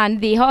line, and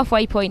the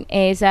halfway point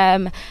is just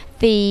at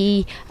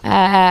the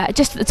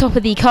top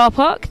of the car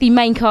park, the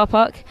main car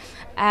park.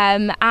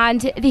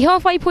 And the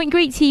halfway point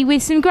greets you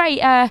with some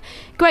great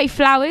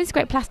flowers,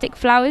 great plastic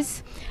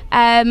flowers.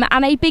 And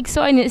a big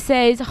sign that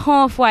says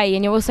halfway,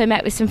 and you're also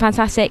met with some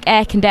fantastic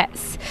air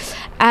cadets.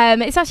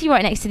 It's actually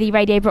right next to the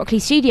Radio Brockley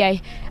studio.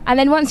 And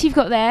then once you've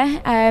got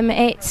there,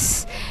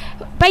 it's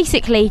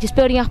basically just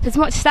building up as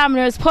much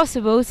stamina as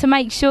possible to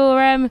make sure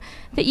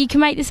that you can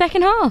make the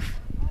second half.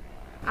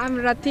 I'm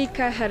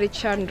Ratika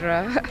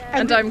Harichandra,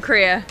 and I'm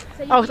Kriya.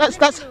 Oh,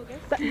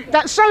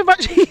 that's so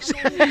much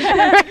easier.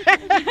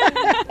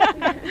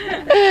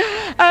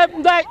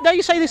 Now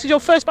you say this is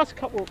your first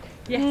Buttercup Walk.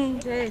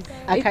 Yes, it is.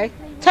 Okay.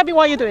 Tell me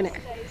why you're doing it.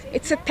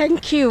 It's a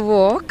thank you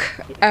walk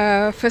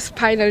for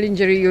spinal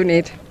injury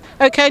unit.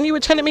 Okay, and you were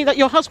telling me that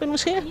your husband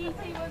was here?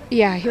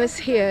 Yeah, he was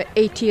here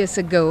 8 years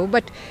ago,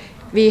 but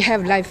we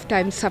have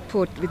lifetime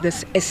support with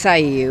this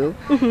SIU.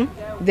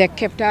 They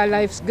kept our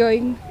lives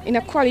going in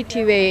a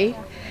quality way,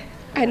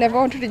 and I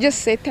wanted to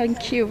just say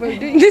thank you for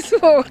doing this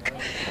walk.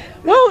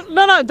 Well,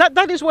 no,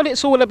 that is what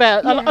it's all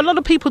about. Yeah. A lot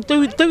of people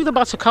do the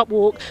Buttercup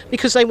Walk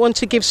because they want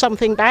to give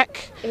something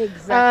back.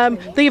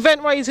 Exactly. The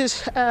event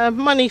raises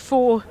money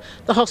for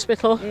the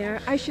hospital. Yeah,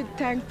 I should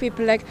thank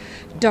people like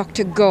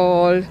Dr.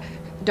 Gall,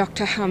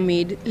 Dr.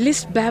 Hamid,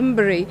 Liz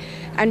Bambury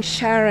and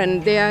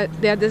Sharon. They are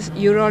the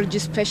urology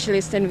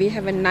specialists, and we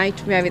have a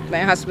nightmare with my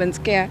husband's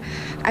care,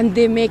 and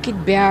they make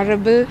it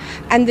bearable.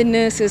 And the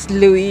nurses,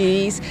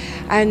 Louise,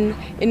 and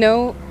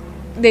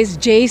there's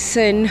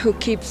Jason who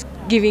keeps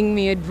giving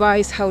me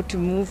advice how to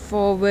move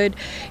forward.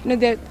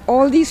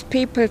 All these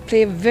people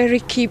play a very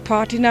key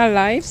part in our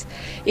lives.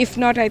 If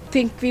not, I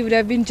think we would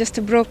have been just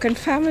a broken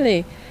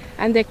family,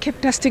 and they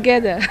kept us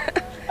together.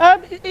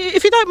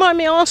 If you don't mind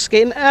me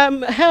asking,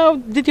 how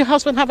did your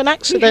husband have an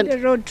accident? He had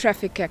a road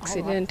traffic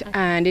accident,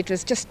 and it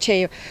was just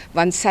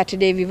one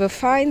Saturday we were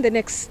fine. The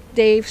next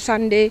day,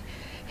 Sunday,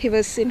 he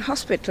was in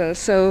hospital.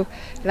 So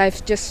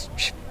life just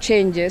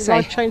changes.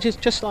 Life changes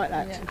just like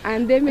that. Yeah.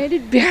 And they made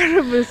it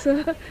bearable.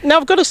 So. Now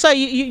I've got to say,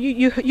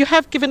 you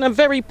have given a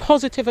very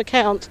positive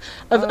account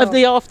of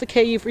the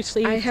aftercare you've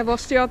received. I have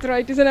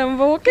osteoarthritis and I'm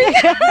walking.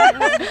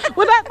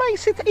 Well, that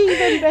makes it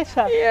even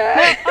better.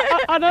 Yeah. Now,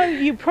 I know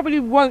you probably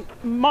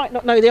might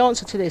not know the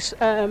answer to this,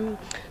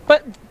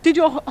 but did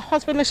your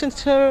husband listen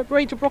to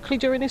Radio Brockley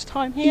during his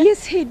time here?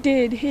 Yes, he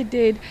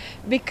did,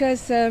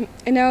 because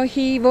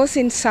he was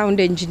in sound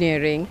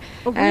engineering.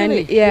 Oh,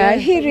 really? And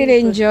he really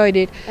enjoyed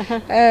it.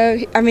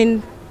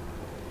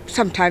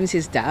 Sometimes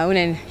he's down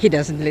and he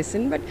doesn't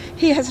listen, but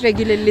he has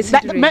regularly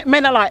listened to it.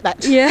 Men are like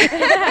that. Yeah.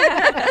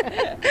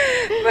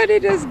 But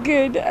it was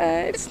good.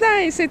 It's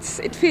nice.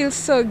 It feels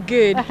so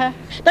good. Now,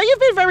 you've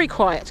been very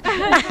quiet, but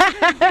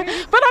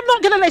I'm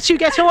not going to let you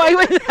get away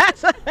with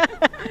that.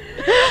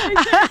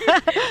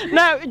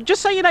 Now,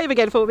 just say your name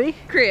again for me.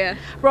 Kriya.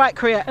 Right,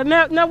 Kriya. And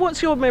now,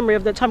 what's your memory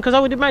of that time? Because I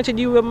would imagine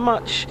you were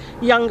much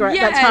younger at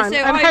that time.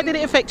 And how did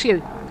it affect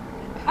you?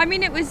 I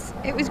mean, it was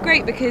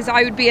great because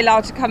I would be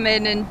allowed to come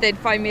in and they'd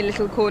find me a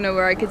little corner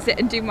where I could sit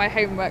and do my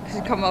homework because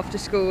I'd come after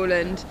school,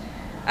 and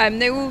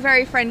they were all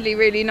very friendly,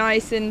 really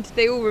nice, and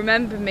they all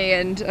remember me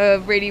and are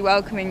really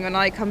welcoming when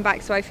I come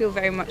back, so I feel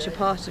very much a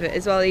part of it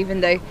as well,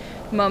 even though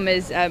Mum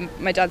is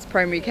my dad's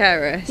primary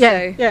carer.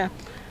 Yeah.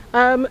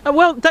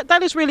 Well,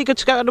 that is really good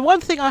to go. And the one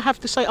thing I have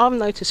to say I've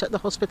noticed at the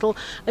hospital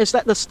is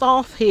that the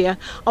staff here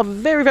are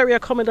very, very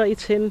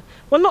accommodating.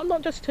 Well,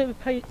 not just to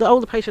the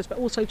older patients, but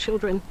also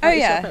children. Oh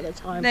yeah. At the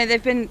time. No,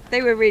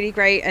 they were really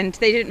great, and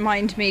they didn't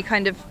mind me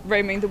kind of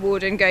roaming the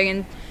ward and going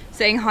and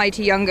saying hi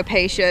to younger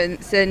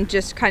patients and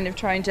just kind of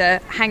trying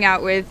to hang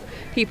out with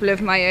people of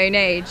my own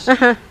age.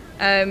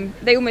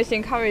 They almost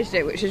encouraged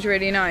it, which was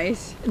really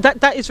nice.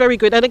 That is very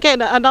good. And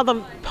again,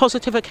 another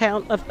positive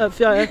account of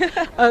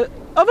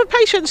a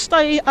patient's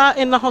stay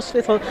in the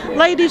hospital.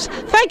 Ladies,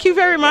 thank you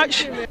very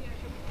much.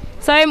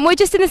 So we're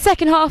just in the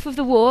second half of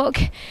the walk,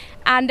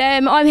 and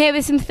I'm here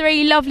with some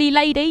 3 lovely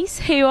ladies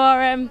who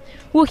are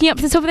walking up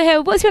to the top of the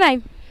hill. What's your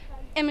name?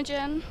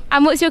 Imogen.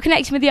 And what's your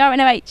connection with the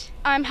RNOH?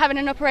 I'm having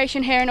an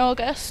operation here in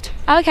August.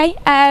 Okay,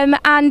 and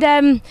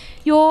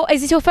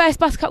is this your first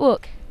Buttercup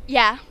Walk?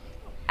 Yeah.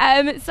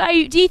 So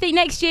do you think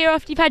next year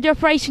after you've had your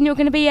operation you're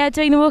going to be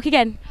doing the walk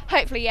again?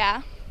 Hopefully,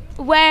 yeah.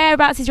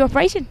 Whereabouts is your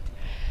operation?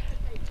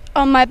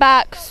 On my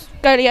back,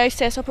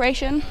 scoliosis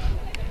operation.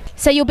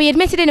 So you'll be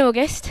admitted in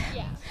August?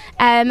 Yeah.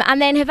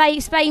 And then have they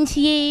explained to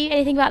you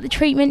anything about the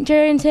treatment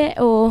during it,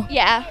 or?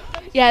 Yeah,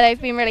 they've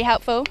been really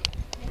helpful.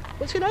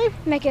 What's your name?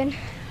 Megan.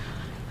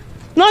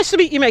 Nice to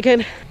meet you,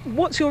 Megan.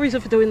 What's your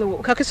reason for doing the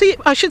walk?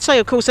 I should say,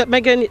 of course, that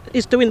Megan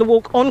is doing the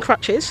walk on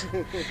crutches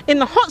in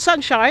the hot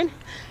sunshine,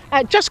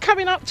 just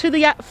coming up to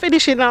the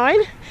finishing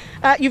line.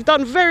 You've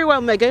done very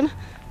well, Megan.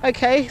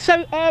 Okay,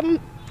 so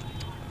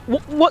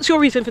what's your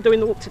reason for doing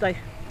the walk today?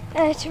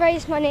 To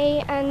raise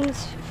money and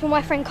for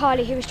my friend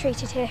Carly, who was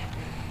treated here.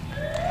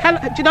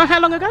 Do you know how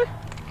long ago?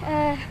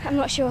 I'm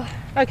not sure.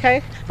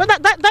 Okay, but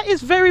that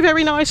is very,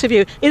 very nice of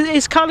you.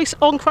 Is Carly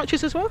on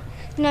crutches as well?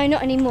 No,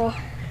 not anymore.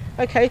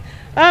 Okay.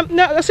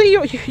 Now, I see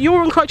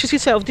you're on crutches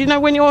yourself. Do you know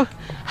when you're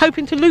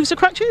hoping to lose the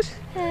crutches?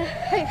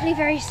 Hopefully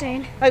very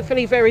soon.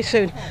 Hopefully very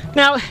soon.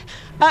 Now,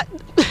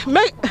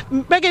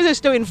 Megan is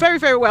doing very,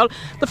 very well.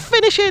 The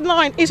finishing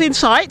line is in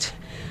sight.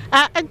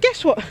 And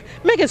guess what?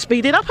 Megan's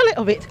speeding up a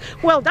little bit.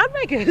 Well done,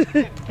 Megan.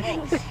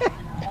 Thanks.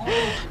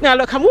 Now,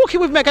 look, I'm walking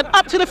with Megan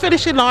up to the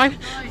finishing line.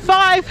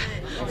 5,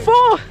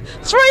 4,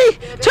 3,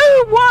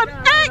 2, 1.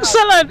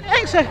 Excellent.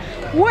 Excellent.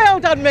 Well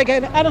done,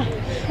 Megan.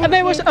 And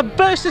there was a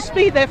burst of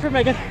speed there from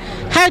Megan.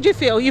 How do you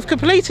feel? You've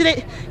completed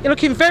it. You're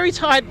looking very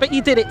tired, but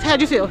you did it. How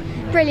do you feel?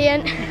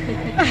 Brilliant.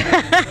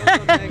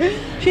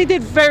 She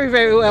did very,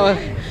 very well.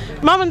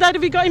 Mum and Dad,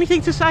 have you got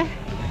anything to say?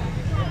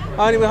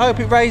 I only hope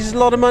it raises a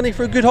lot of money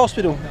for a good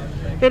hospital.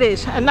 It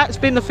is, and that's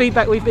been the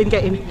feedback we've been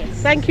getting.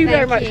 Yes. Thank you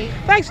very much.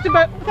 Thanks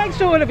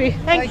to all of you.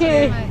 Thank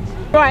you.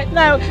 Right,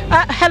 now,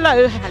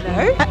 hello.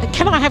 Hello.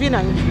 Can I have your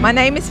name? My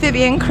name is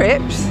Vivian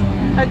Cripps.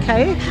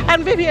 Okay,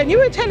 and Vivian, you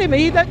were telling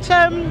me that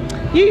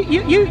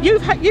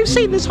you've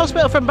seen this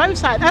hospital from both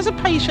sides, as a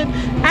patient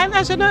and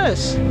as a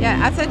nurse.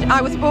 Yeah,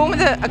 I was born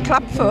with a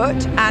club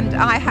foot, and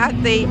I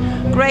had the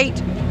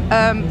great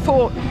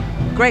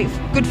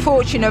good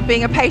fortune of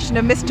being a patient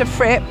of Mr.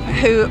 Fripp,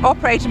 who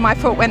operated my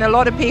foot when a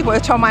lot of people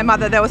had told my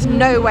mother there was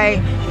no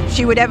way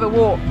she would ever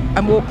walk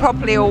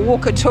properly or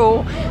walk at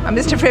all, and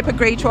Mr. Fripp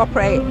agreed to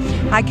operate.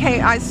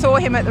 I saw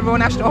him at the Royal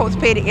National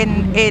Orthopaedic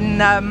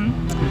in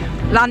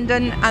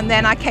London, and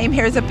then I came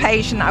here as a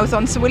patient. I was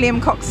on Sir William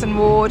Coxon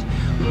ward,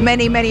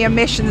 many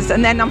admissions,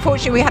 and then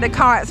unfortunately we had a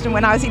car accident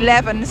when I was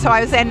 11, so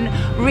I was then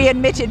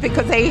readmitted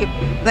because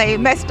they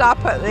messed up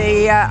at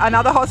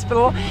another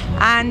hospital,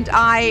 and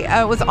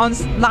I was on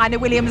Lina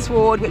Williams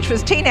ward, which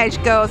was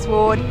teenage girls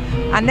ward,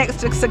 and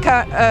next to Sir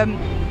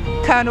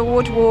Colonel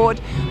Wood ward,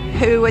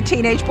 who were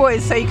teenage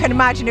boys, so you can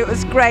imagine it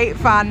was great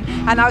fun,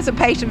 and I was a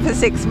patient for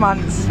 6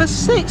 months. For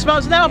 6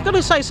 months? Now I've got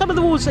to say, some of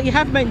the wards that you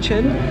have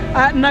mentioned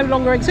no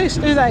longer exist,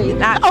 do they?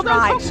 That's Although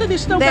right. Coxon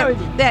is still going.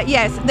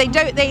 Yes,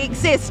 they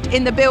exist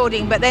in the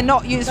building, but they're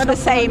not used for the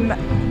same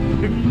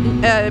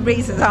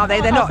reasons, are they?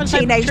 They're not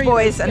teenage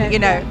boys, and you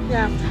know.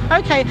 Yeah.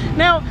 Okay.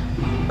 Now,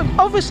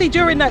 obviously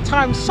during that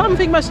time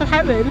something must have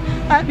happened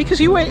because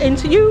you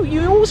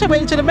also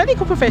went into the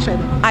medical profession.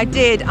 I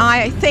did.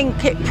 I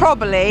think it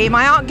probably,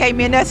 my aunt gave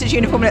me a nurse's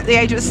uniform at the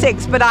age of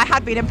 6, but I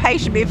had been a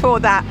patient before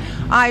that.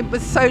 I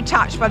was so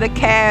touched by the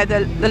care,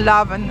 the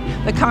love and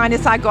the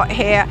kindness I got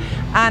here,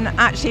 and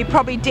actually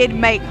probably did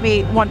make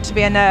me want to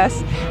be a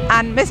nurse.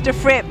 And Mr.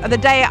 Fripp, the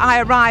day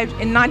I arrived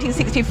in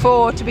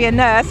 1964 to be a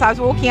nurse, I was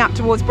walking up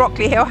towards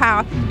Brockley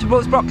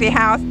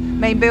House,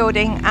 main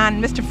building,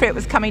 and Mr. Fripp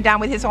was coming down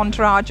with his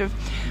entourage of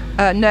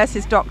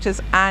nurses, doctors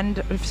and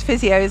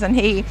physios, and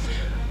he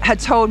had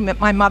told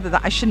my mother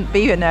that I shouldn't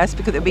be a nurse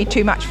because it would be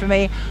too much for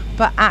me,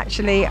 but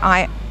actually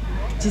I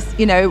just,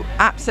 you know,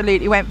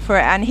 absolutely went for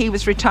it, and he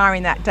was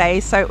retiring that day,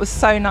 so it was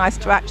so nice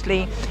to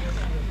actually,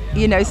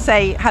 you know,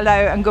 say hello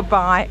and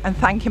goodbye and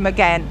thank him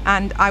again.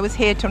 And I was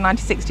here till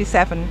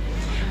 1967,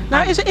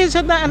 Now,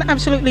 isn't that an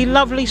absolutely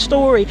lovely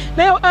story?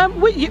 Now,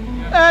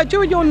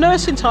 during your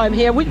nursing time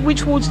here,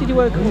 which wards did you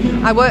work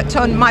on? I worked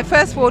on, my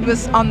first ward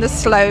was on the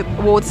slope,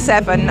 Ward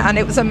 7, and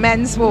it was a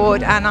men's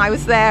ward, and I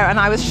was there and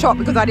I was shocked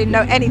because I didn't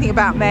know anything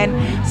about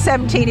men,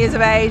 17 years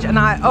of age, and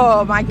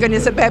oh my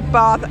goodness, a bed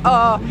bath,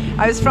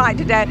 I was frightened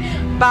to death.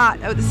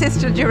 But the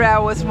Sister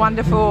Jarrell was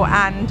wonderful,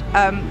 and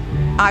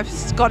I've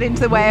got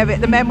into the way of it.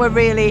 The men were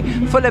really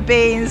full of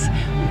beans,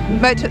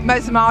 most of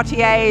them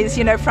RTAs,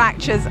 you know,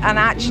 fractures, and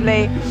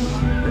actually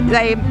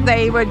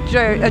they were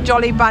a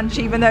jolly bunch,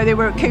 even though they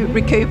were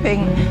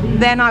recouping.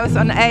 Then I was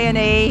on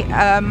A&E.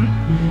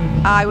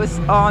 I was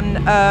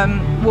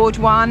on Ward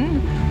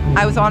 1.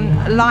 I was on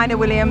Lina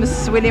William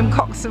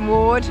Coxon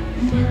ward.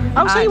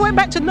 Oh, so you went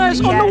back to nurse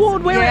on the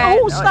ward where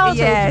it all started?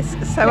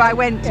 Yes. So I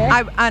went,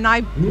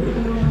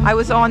 I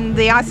was on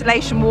the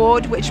isolation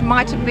ward, which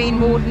might have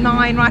been Ward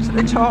 9 right at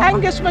the top.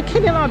 Angus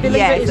McKinnon, I believe.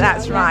 Yes,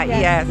 that's right.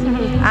 Yes.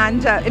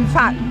 And in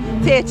fact,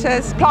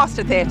 theatres,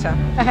 plaster theatre.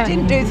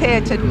 Didn't do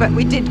theatre, but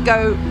we did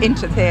go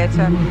into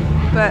theatre.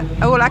 But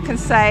all I can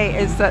say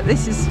is that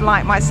this is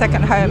like my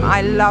second home.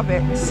 I love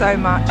it so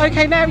much.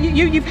 Okay, now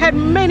you've had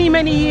many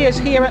years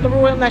here at the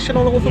Royal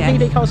National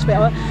Orthopaedic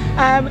Hospital.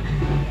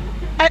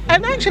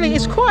 And actually,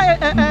 it's quite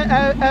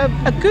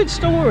a good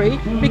story,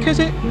 because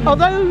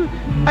although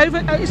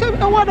it's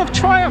a one of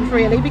triumph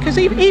really, because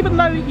even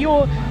though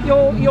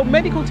your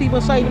medical team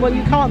will say, well,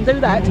 you can't do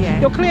that,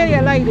 you're clearly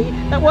a lady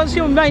that once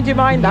you've made your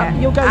mind up,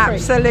 you'll go for it.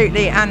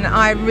 Absolutely, and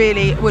I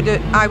really would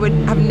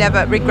have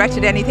never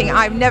regretted anything.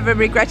 I've never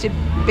regretted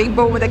being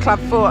born with a club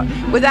foot.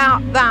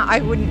 Without that, I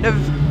wouldn't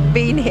have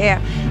been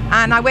here.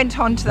 And I went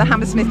on to the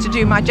Hammersmith to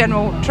do my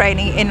general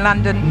training in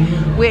London,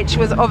 which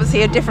was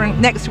obviously a different,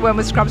 next one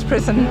was Scrubs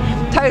Prison,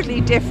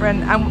 totally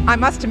different. And I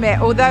must admit,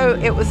 although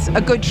it was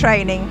a good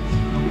training,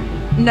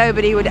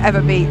 nobody would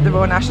ever beat the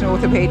Royal National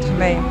Orthopaedic to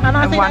me. And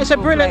I think that's a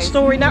brilliant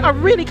story. Now, I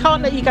really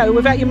can't let you go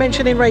without you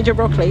mentioning Radio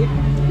Brockley.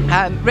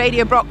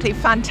 Radio Brockley,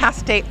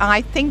 fantastic.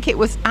 I think it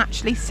was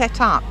actually set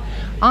up.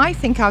 I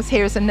think I was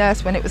here as a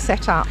nurse when it was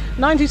set up.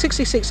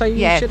 1966, so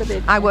you should have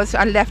been. I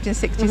left in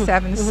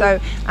 67, so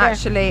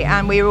actually,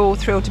 and we were all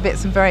thrilled to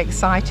bits and very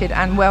excited,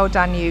 and well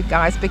done you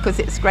guys, because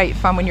it's great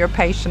fun when you're a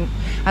patient,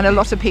 and a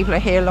lot of people are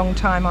here a long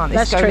time, aren't they?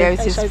 That's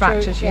Scoliosis, true.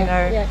 fractures, you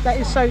know. Yeah, that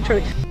is so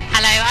true.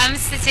 Hello, I'm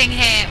sitting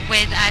here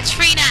with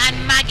Trina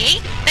and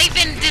Maggie. They've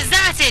been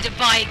deserted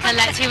by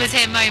Colette, who was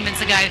here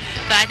moments ago,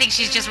 but I think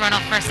she's just run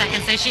off for a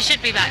second, so she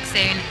should be back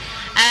soon.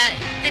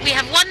 We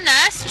have one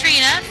nurse,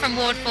 Trina, from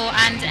Ward 4,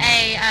 and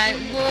a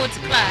ward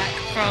clerk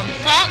from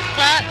Clark.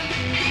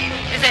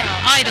 Is it?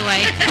 Either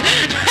way,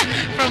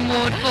 from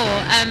Ward 4.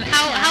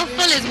 How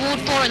full is Ward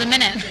 4 at the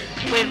minute?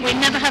 We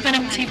never have an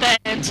empty bed.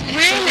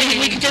 Really?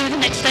 We could do with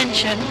an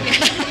extension.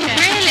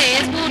 Really?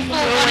 Is Ward 4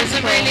 one of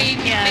the really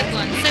big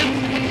ones? So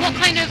what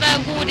kind of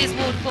ward is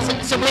Ward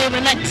 4? So we're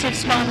elective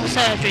spinal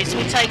surgery, so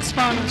we take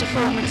spinal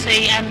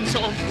deformity and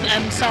sort of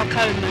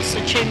sarcomas,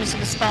 the tumours of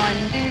the spine,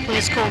 with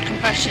its cord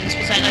compressions.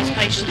 We take those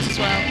patients as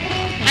well.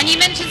 And you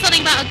mentioned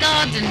something about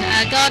gardening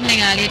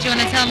earlier. Do you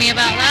want to tell me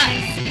about that?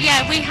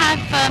 Yeah, we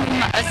have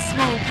a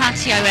small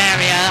patio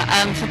area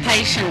for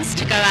patients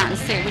to go out and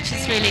sit, which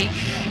is really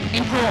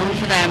important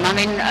for them. I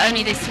mean,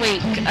 only this week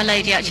a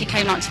lady actually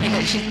came up to me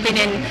that she's been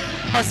in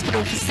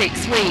hospital for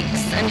 6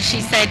 weeks, and she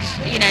said,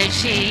 you know,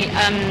 she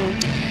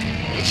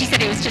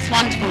said it was just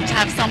wonderful to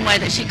have somewhere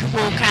that she could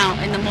walk out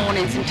in the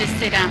mornings and just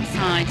sit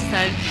outside. So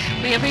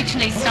we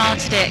originally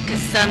started it because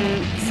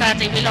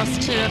sadly we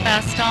lost 2 of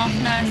our staff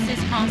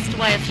nurses, passed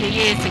away a few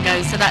years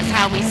ago, so that's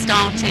how we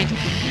started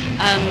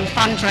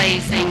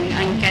fundraising,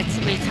 and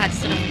we've had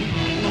sort of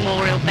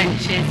memorial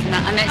benches and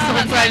that, and it's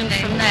sort of grown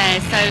from there.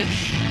 So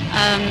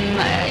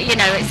you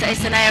know,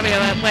 it's an area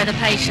where the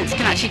patients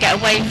can actually get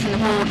away from the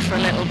ward for a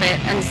little bit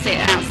and sit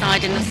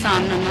outside in the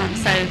sun and that.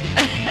 So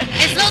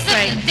it's lots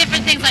of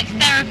different things, like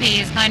therapy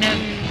is kind of,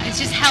 it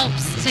just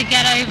helps to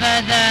get over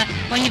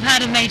when you've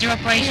had a major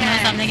operation or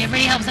something. It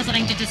really helps have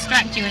something to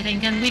distract you, I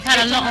think. And we've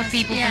had a lot of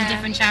people from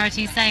different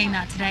charities saying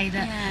that today,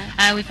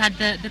 that we've had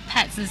the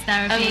pets as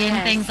therapy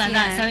and things like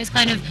that. So it's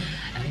kind of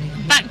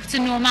back to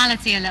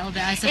normality a little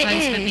bit, I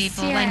suppose, for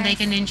people when they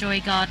can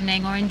enjoy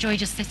gardening or enjoy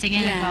just sitting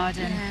in a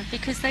garden. Yeah,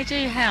 because they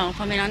do help.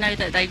 I mean, I know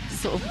that they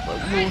sort of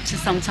water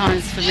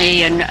sometimes for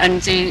me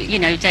and do, you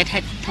know,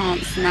 deadhead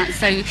plants and that.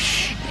 So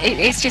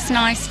it's just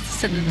nice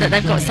so that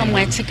they've got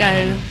somewhere to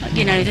go,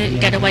 you know, to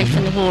get away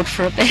from the ward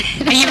for a bit.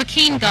 Are you a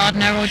keen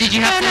gardener, or did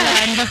you have to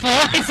learn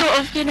before? It's sort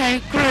of, you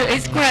know,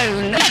 it's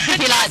grown. If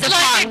you like the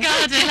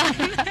garden.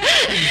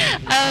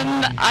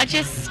 I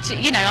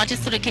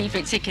just sort of keep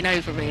it ticking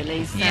over,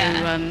 really. So,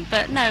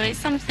 but no, it's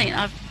something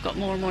I've got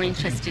more and more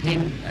interested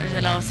in over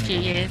the last few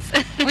years.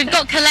 We've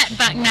got Colette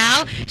back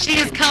now. She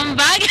has come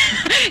back.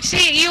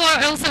 You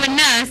are also a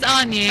nurse,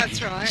 aren't you?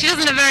 That's right. She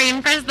doesn't look very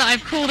impressed that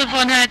I've called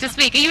upon her to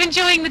speak. Are you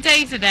enjoying the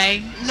day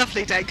today?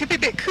 Lovely day. Could be a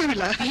bit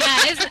cooler.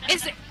 Yeah,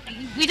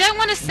 we don't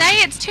want to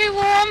say it's too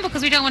warm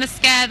because we don't want to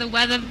scare the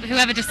weather,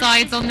 whoever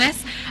decides on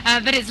this,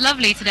 but it's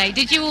lovely today.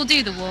 Did you all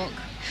do the walk?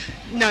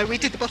 No, we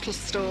did the bottle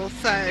store,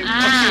 so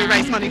obviously we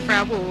raise money for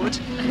our ward.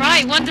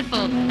 Right,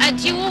 wonderful.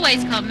 Do you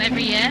always come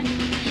every year?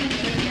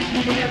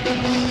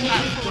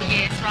 About 4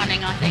 years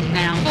running, I think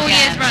now. 4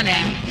 years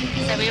running.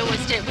 So we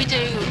always do.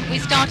 We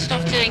started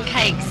off doing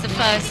cakes the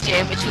first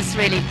year, which was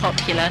really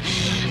popular,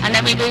 and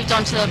then we moved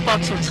on to the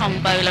bottle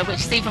tombola, which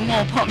is even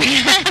more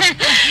popular.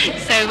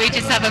 So we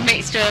just have a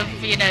mixture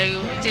of, you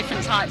know,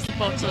 different types of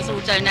bottles, all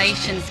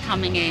donations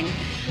coming in.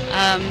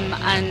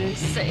 And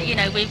you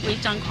know,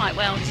 we've done quite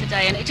well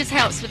today, and it just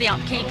helps with the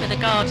upkeep of the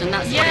garden.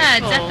 That's what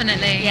it's for.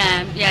 Definitely.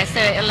 Yeah. So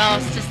it'll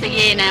last us the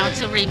year now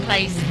to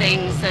replace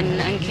things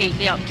and keep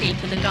the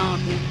upkeep of the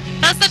garden.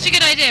 That's such a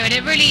good idea, and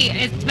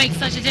it makes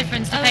such a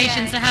difference to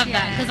patients to have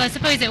that, because I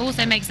suppose it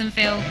also makes them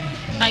feel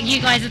like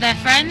you guys are their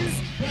friends,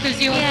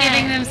 because you're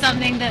giving them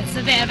something that's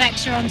a bit of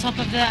extra on top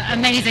of the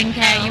amazing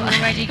care you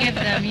already give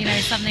them, you know,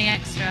 something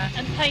extra.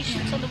 And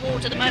patients on the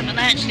ward at the moment,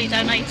 they actually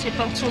donated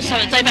bottles, so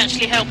they've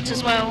actually helped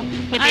as well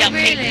with the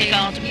upkeep of the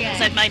garden, because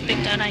they've made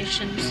big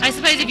donations. I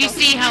suppose if you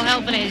see how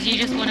helpful it is, you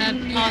just want to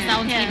pass that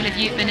on to people if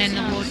you've been in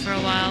the ward for a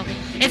while.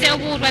 Is it a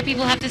ward where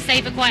people have to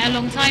stay for quite a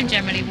long time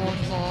generally, ward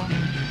for?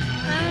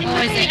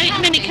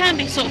 It can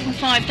be sort of from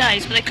 5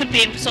 days, but they could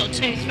be in for sort of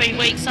 2-3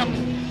 weeks, some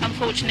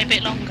unfortunately a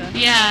bit longer.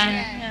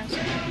 Yeah.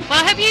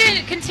 Well, I hope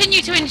you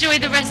continue to enjoy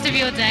the rest of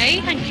your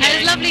day. Thank you.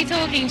 It was lovely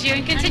talking to you,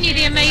 and continue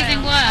the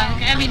amazing work.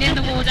 I mean, in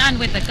the ward and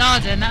with the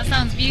garden. That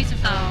sounds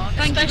beautiful.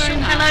 Thank you very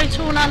much. Hello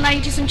to all our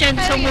ladies and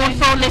gents on ward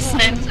for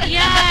listening.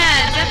 Yeah,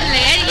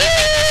 definitely. Any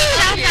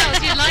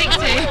shout-outs you'd like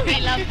to? We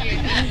love you.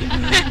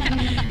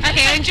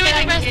 Okay, enjoy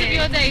the rest of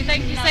your day.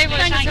 Thank you so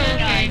much for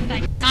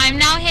talking. I'm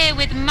now here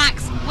with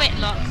Max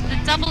Whitlock, the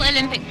double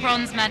Olympic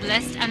bronze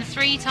medalist and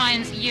 3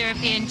 times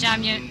European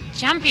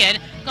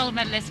champion gold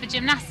medalist for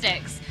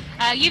gymnastics.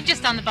 You've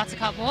just done the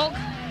Buttercup Walk.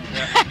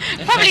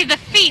 Yeah. Probably the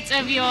feat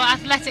of your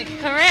athletic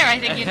career, I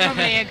think you'd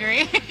probably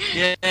agree.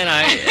 Yeah,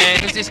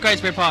 it's great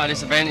to be a part of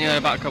this event. You know,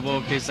 the Buttercup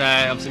Walk is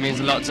obviously means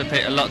a lot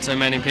to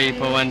many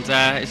people, and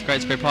it's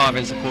great to be a part of it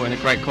and supporting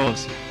a great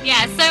cause.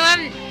 Yeah,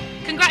 so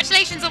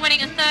congratulations on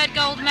winning a 3rd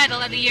gold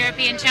medal at the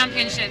European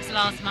Championships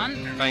last month.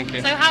 Thank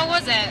you. So how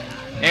was it?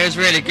 It was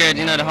really good,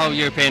 you know, the whole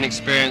European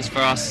experience for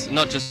us,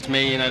 not just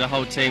me, you know, the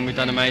whole team. We've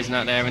done amazing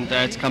out there, and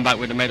to come back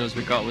with the medals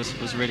we got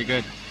was really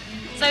good.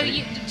 So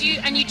you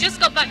just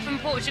got back from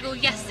Portugal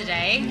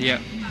yesterday. Yeah.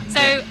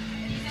 So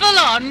full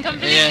on,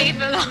 completely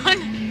full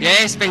on.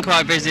 Yeah, it's been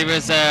quite busy. We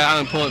was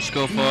out in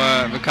Portugal for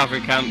a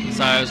recovery camp,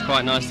 so it was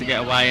quite nice to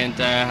get away and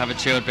have a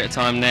chilled bit of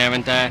time there,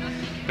 and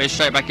be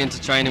straight back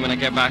into training when I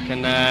get back,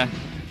 and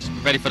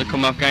ready for the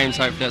Commonwealth Games.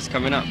 Hopefully that's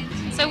coming up.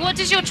 So what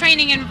does your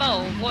training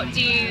involve?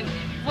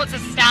 What's a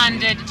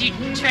standard? Do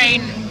you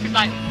train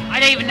like, I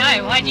don't even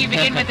know. Why do you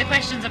begin with the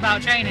questions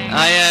about training?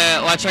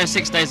 I train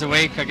 6 days a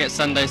week. I get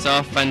Sundays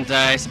off, and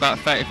it's about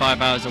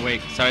 35 hours a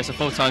week. So it's a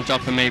full-time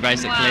job for me,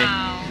 basically.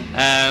 Wow.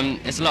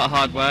 It's a lot of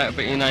hard work,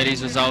 but you know,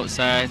 these results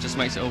just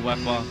makes it all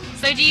worthwhile.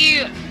 So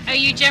are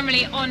you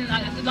generally on,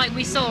 like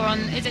we saw on,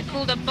 is it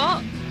called a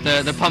bot?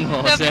 The pump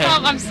horse.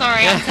 I'm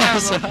sorry, I'm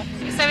terrible.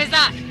 So is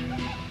that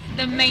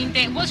the main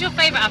thing? What's your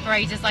favourite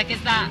apparatus? Like,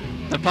 is that?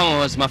 The pommel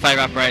was my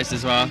favourite apparatus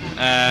as well.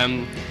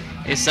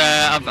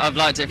 I've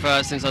liked it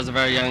since I was a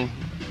very young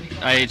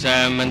age,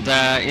 and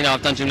you know,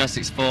 I've done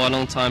gymnastics for a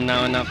long time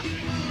now, and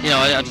you know,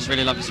 I just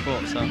really love the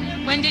sport. So.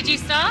 When did you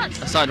start?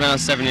 I started when I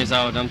was 7 years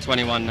old. I'm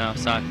 21 now.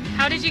 So.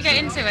 How did you get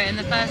into it in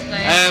the first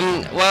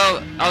place?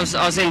 Well, I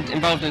was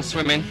involved in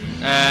swimming,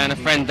 and a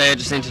friend there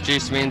just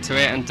introduced me into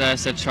it and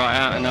said try it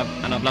out,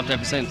 and I've loved it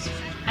ever since.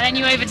 And then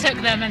you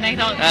overtook them, and they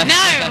thought,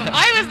 no,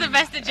 I was the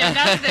best at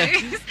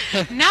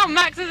gymnastics. Now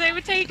Max has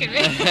overtaken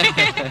me.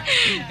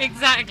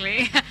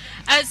 Exactly.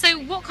 So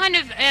what kind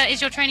of is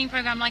your training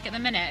program like at the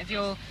minute, if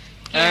you're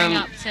gearing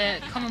up to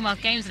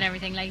Commonwealth Games and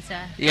everything later?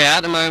 Yeah,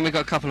 at the moment we've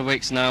got a couple of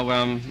weeks now where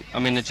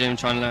I'm in the gym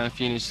trying to learn a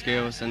few new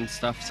skills and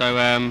stuff. So,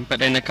 but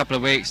then in a couple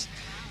of weeks,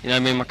 you know,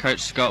 me and my coach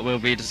Scott will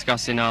be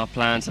discussing our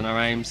plans and our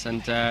aims,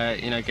 and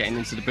you know, getting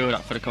into the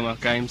build-up for the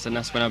Commonwealth Games, and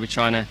that's when I'll be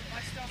trying to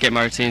get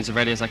my routines as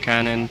ready as I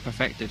can and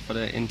perfected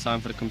in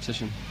time for the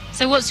competition.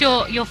 So what's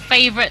your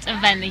favourite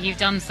event that you've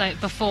done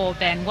before,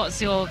 Ben?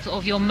 What's your sort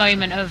of your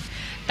moment of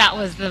that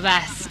was the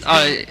best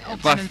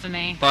optimum for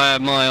me? By a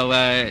mile,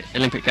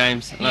 Olympic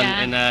Games,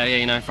 yeah.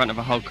 You know, in front of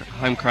a whole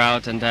home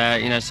crowd, and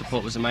you know,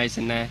 support was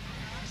amazing there,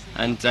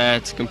 and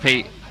to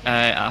compete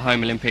at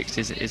home Olympics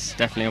is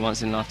definitely a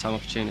once in a lifetime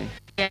opportunity.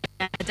 Yeah,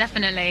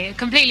 definitely,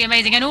 completely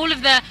amazing, and all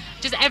of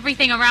just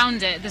everything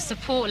around it, the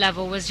support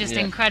level was just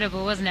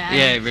incredible, wasn't it?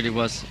 Yeah, it really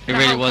was. The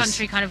whole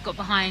country kind of got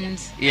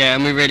behind. Yeah,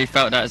 and we really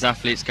felt that as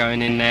athletes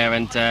going in there,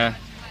 and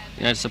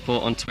you know,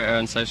 support on Twitter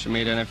and social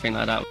media and everything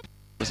like that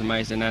was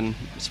amazing, and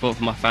support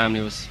from my family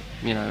was,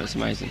 you know, it was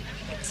amazing.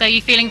 So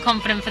you feeling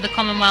confident for the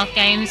Commonwealth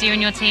Games, you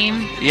and your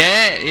team?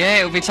 Yeah,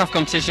 it'll be tough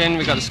competition.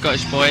 We've got the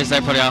Scottish boys,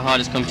 they're probably our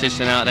hardest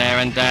competition out there,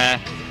 and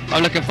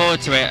I'm looking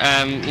forward to it.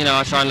 You know,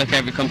 I try and look at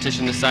every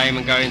competition the same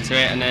and go into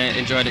it and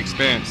enjoy the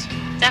experience.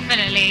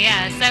 Definitely,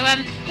 yeah. So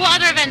what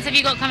other events have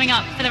you got coming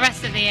up for the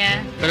rest of the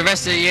year? For the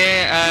rest of the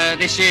year,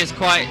 this year is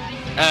quite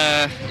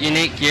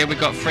unique year. We've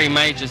got 3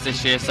 majors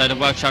this year, so the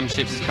World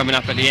Championships is coming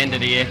up at the end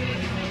of the year.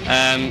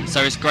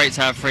 So it's great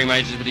to have 3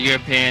 majors with the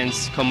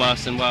Europeans,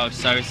 Commonwealths and Worlds,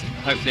 so it's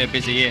hopefully a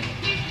busy year.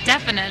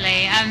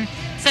 Definitely.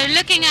 So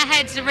looking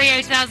ahead to Rio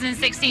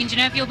 2016, do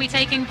you know if you'll be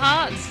taking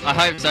part? I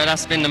hope so.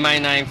 That's been the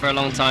main aim for a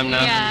long time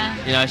now.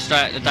 Yeah. You know,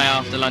 straight the day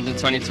after London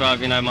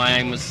 2012, you know, my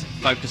aim was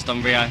focused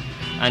on Rio.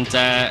 And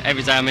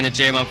every day I'm in the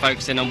gym, I'm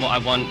focusing on what I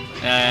want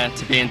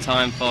to be in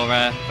time for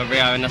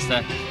Rio, and that's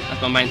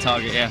my main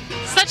target, yeah.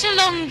 Such a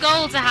long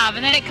goal to have,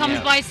 and then it comes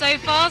by so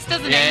fast,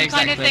 doesn't it? You exactly.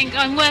 kind of think,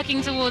 I'm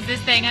working towards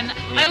this thing, and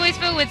I always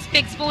feel with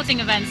big sporting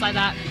events like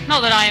that,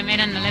 not that I am in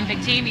an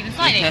Olympic team even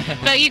slightly,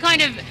 but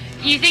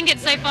you think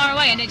it's so far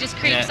away and it just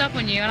creeps up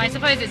on you, and I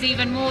suppose it's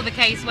even more the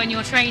case when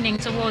you're training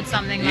towards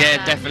something like that.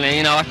 Yeah, definitely.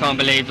 You know, I can't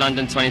believe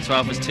London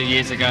 2012 was 2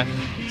 years ago.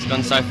 It's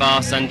gone so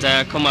fast, and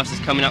Commonwealth is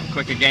coming up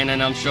quick again,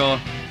 and I'm sure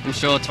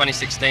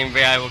 2016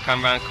 Rio will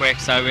come around quick,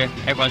 so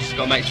everyone's just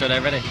got to make sure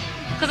they're ready.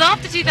 Because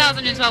after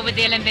 2012 with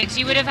the Olympics,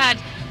 you would have had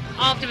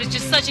afterwards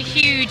just such a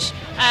huge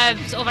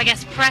sort of, I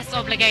guess, press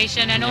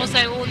obligation, and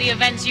also all the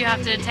events you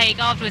have to take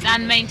afterwards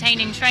and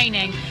maintaining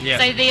training. Yeah.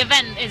 So the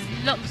event is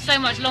so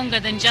much longer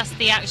than just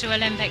the actual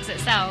Olympics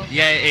itself.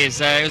 Yeah, it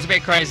is. It was a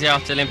bit crazy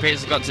after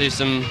Olympics. I got to do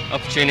some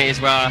opportunities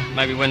where I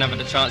maybe wouldn't have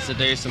had the chance to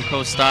do some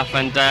cool stuff,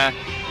 and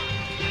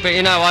but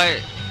you know,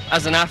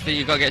 as an athlete,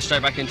 you've got to get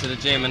straight back into the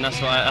gym, and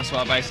that's what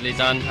I've basically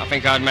done. I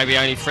think I had maybe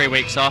only 3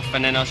 weeks off,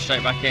 and then I was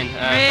straight back in for the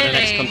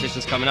next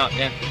competitions coming up.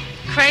 Yeah.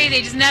 Crazy,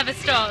 it just never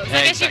stops. Yeah,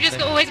 I guess exactly. you've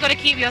just always got to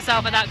keep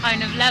yourself at that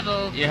kind of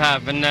level. You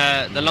have, and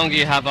the longer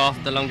you have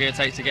off, the longer it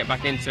takes to get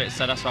back into it.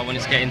 So that's why I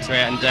wanted to get into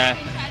it and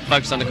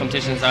focus on the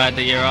competitions I had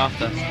the year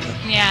after.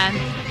 Yeah.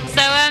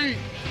 So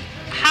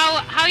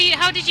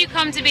how did you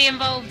come to be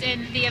involved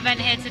in the event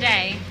here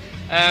today?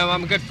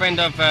 I'm a good friend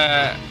of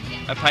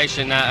a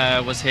patient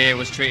that was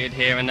treated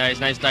here, and his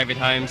name's David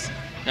Holmes.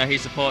 You know, he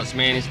supports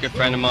me and he's a good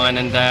friend of mine,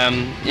 and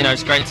you know,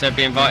 it's great to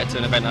be invited to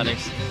an event like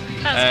this.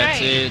 That's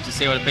great. To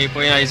see all the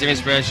people. You know, he's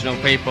inspirational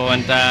people,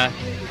 and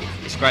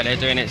it's great they're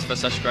doing it for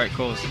such a great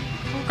cause.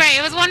 Great,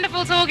 it was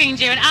wonderful talking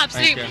to you, an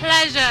absolute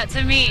pleasure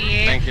to meet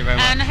you. Thank you very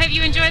much. And I hope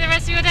you enjoy the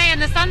rest of your day in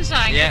the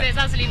sunshine, because it's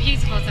absolutely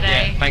beautiful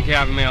today. Yeah, thank you for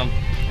having me on.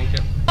 Thank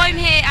you. I'm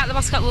here at the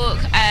Buttercup Walk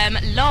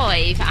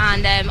live,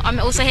 and I'm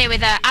also here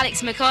with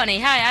Alex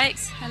McCartney. Hi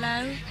Alex.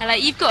 Hello. Hello,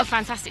 you've got a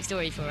fantastic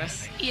story for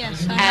us.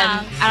 Yes, I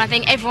have. And I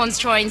think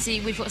everyone's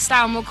we've got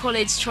Stanmore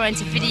College trying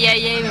to video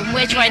you, and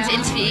we're trying to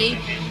interview you.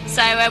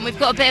 So we've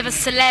got a bit of a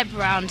celeb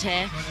around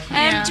here.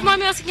 Do you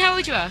mind me asking how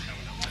old you are?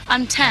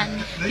 I'm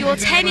 10. You're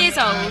 10 years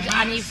old,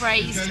 and you've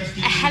raised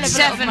a hell of a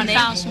lot of money.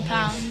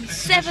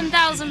 £7,000.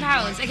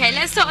 £7,000. Okay,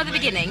 let's start at the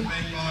beginning.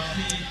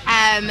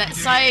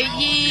 So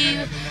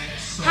you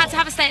had to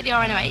have a stay at the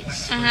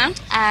RNOH.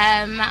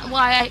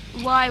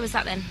 Why was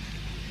that then?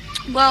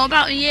 Well,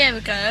 about a year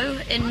ago,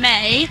 in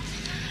May,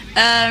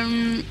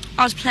 I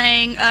was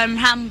playing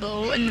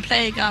handball in the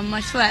playground with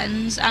my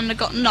friends, and I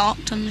got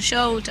knocked on the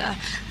shoulder,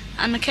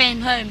 and I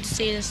came home to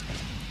see this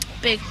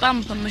big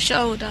bump on my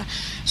shoulder.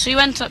 So we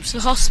went up to the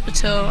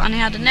hospital, and I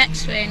had an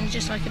X-ray and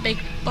just like a big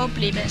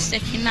bobbly bit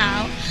sticking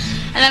out.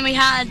 And then we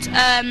had,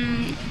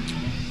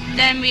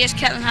 just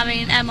kept on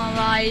having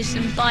MRIs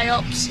and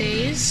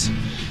biopsies.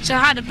 So I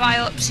had a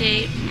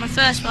biopsy. My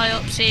first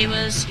biopsy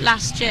was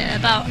last year,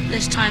 about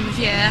this time of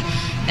year.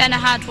 Then I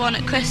had one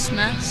at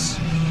Christmas,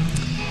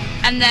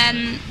 and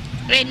then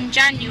in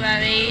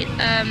January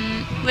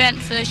we went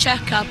for a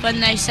checkup,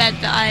 and they said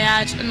that I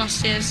had an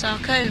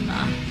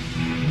osteosarcoma.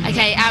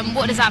 Okay,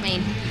 what does that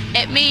mean?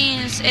 It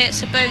means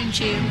it's a bone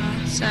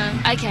tumour. So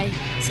okay,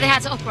 so they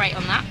had to operate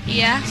on that.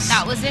 Yes.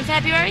 That was in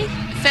February.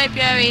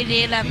 February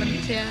the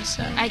 11th. Yeah.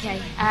 So. Okay,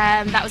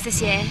 that was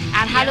this year.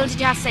 And how long did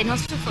you have to stay in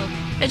hospital for?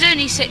 It's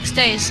only 6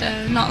 days,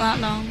 so not that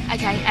long.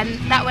 Okay, and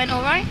that went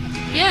all right?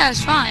 Yeah,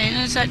 it's fine.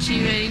 It's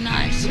actually really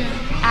nice.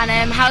 Yeah.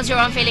 And how's your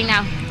arm feeling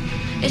now?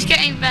 It's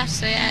getting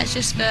better. Yeah, it's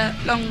just a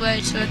long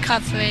road to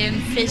recovery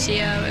and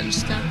physio and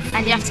stuff.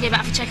 And you have to go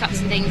back for checkups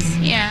and things.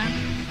 Yeah.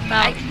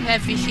 About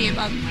every few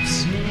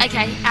months.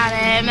 Okay,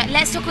 and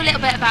let's talk a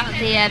little bit about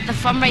the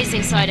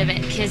fundraising side of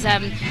it, because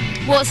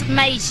what's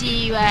made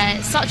you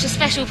such a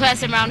special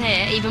person around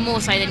here, even more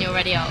so than you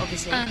already are,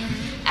 obviously,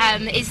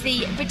 is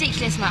the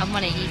ridiculous amount of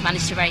money you've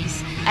managed to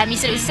raise. You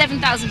said it was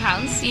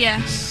 £7,000.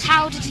 Yes.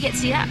 How did you get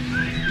to do that?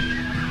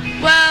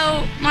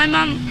 Well, my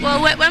mum.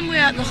 Well, when we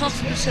were at the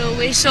hospital,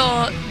 we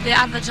saw the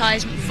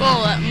advertisement for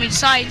it, and we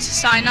decided to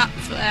sign up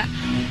for it.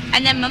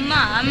 And then my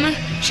mum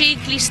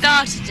cheekily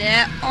started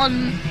it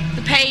on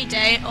the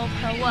payday of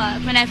her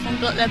work when everyone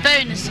got their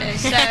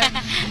bonuses.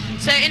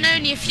 So in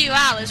only a few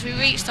hours we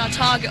reached our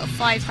target of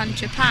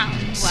 £500.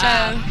 Wow.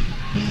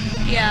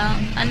 So yeah,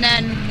 and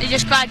then it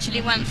just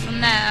gradually went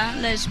from there.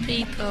 Loads of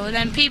people,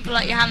 then people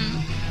like you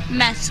haven't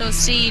met or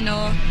seen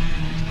or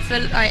for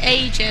like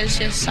ages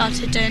just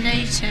started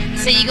donating.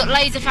 So you got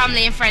loads of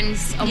family and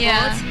friends on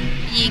board.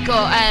 You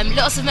got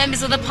lots of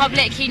members of the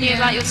public who knew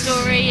about your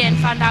story and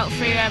found out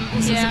through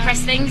all sorts of press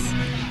things.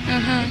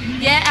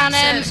 Yeah,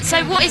 and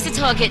so what is the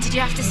target? Did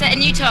you have to set a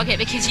new target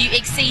because you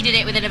exceeded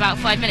it within about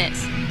 5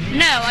 minutes?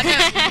 No, I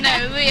don't.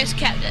 No, we just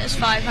kept it as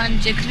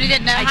 500 because we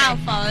didn't know how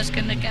far I was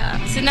going to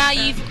go. So now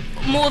you've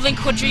more than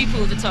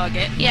quadrupled the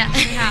target. Yeah,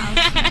 we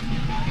have.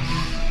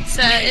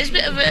 So it's a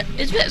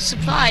bit of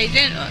supply,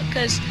 didn't it?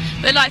 Because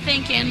we're like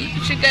thinking we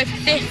should go for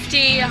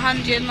 50,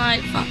 100,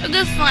 like we'll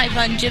go for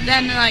 500.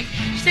 Then like,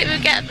 do you think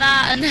we'll get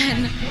that? And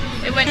then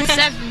it went to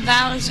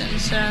 7,000.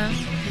 So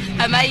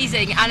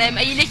amazing. And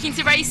are you looking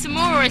to raise some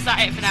more, or is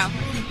that it for now?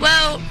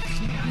 Well,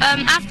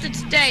 after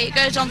today, it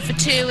goes on for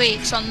 2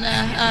 weeks on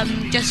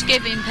the Just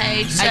Giving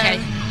page. So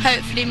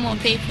hopefully more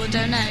people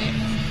donate.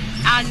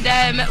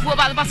 And what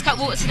about the Buttercup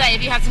Walk today?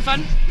 Have you had some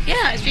fun?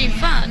 Yeah, it's been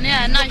fun.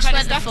 Yeah, nice what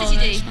kind weather of stuff for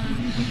did you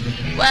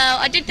it. Well,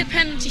 I did the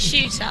penalty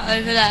shootout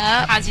over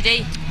there. How'd you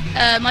do?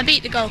 I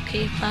beat the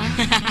goalkeeper.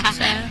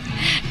 So.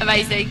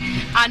 Amazing.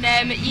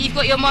 And you've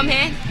got your mum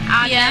here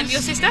and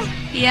your sister?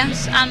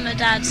 Yes, and my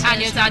dad.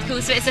 And your dad,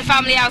 cool. So it's a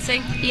family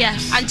outing?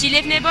 Yes. And do you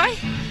live nearby?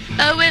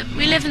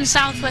 We live in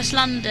southwest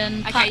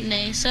London,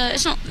 Putney, so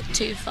it's not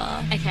too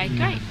far. Okay,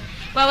 great.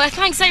 Well,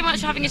 thanks so much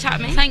for having a chat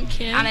with me.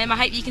 Thank you. And I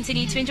hope you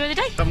continue to enjoy the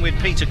day. I'm with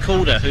Peter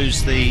Calder,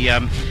 who's the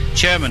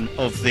chairman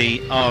of the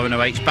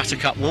RNOH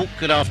Buttercup Walk.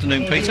 Good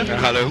afternoon, Peter.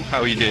 Hello,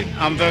 how are you doing?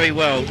 I'm very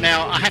well.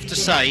 Now, I have to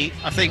say,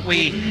 I think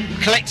we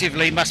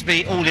collectively must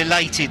be all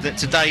elated that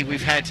today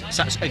we've had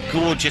such a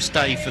gorgeous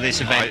day for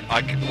this event.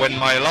 When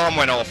my alarm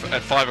went off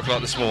at 5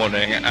 o'clock this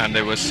morning and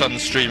there was sun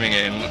streaming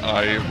in,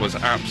 I was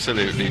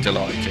absolutely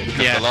delighted.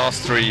 Because the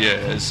last 3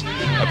 years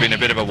have been a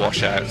bit of a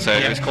washout, so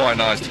it was quite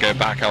nice to go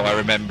back how I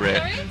remember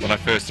it when I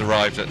first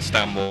arrived at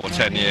Stanmore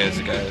 10 years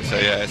ago. So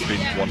yeah, it's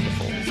been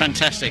wonderful.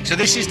 Fantastic. So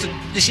this is the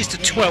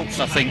 12th,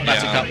 I think,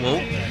 Buttercup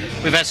Walk.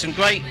 We've had some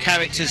great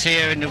characters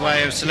here in the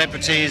way of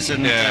celebrities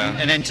and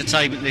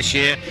entertainment this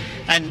year,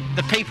 and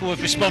the people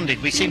have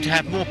responded. We seem to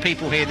have more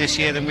people here this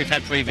year than we've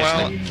had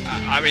previously. Well,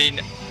 I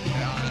mean,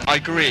 I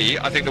agree.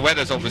 I think the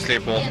weather's obviously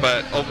important,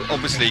 but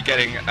obviously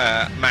getting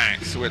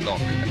Max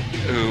Whitlock,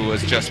 who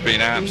has just been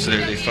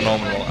absolutely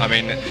phenomenal. I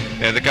mean,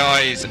 the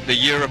guy's the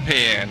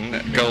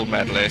European gold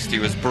medalist. He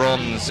was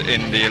bronze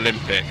in the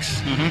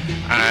Olympics,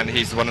 and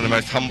he's one of the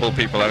most humble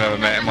people I've ever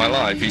met in my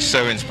life. He's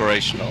so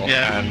inspirational,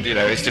 and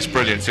it's just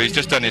brilliant. So he's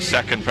just done his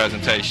second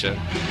presentation,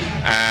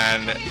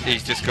 and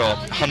he's just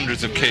got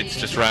hundreds of kids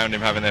just around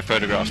him having their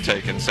photographs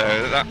taken. So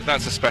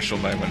that's a special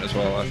moment as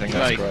well. I think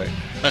that's great.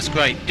 That's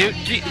great.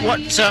 What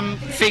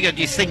figure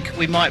do you think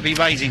we might be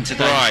raising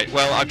today? Right,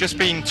 well, I've just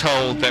been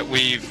told that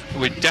we've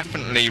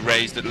definitely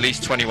raised at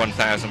least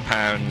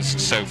 £21,000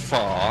 so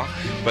far,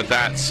 but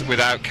that's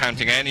without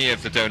counting any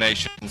of the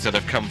donations that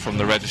have come from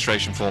the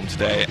registration form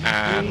today,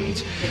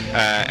 and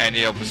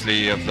any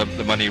obviously of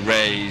the money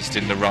raised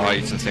in the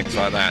rides and things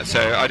like that.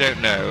 So I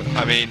don't know.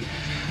 I mean,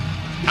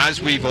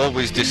 as we've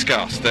always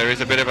discussed, there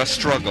is a bit of a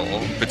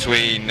struggle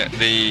between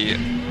the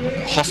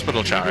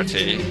hospital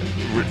charity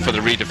for the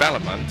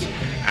redevelopment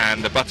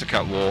and the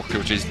Buttercup Walk,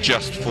 which is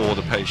just for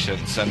the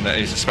patients, and there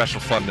is a special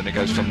fund and it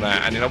goes from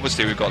there. And then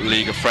obviously we've got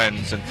League of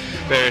Friends and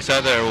various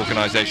other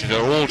organisations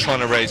that are all trying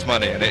to raise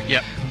money, and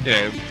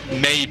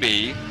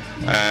maybe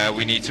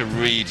we need to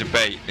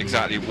re-debate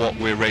exactly what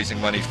we're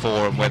raising money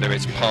for and whether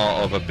it's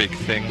part of a big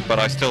thing. But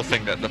I still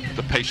think that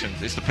the patient,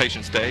 it's the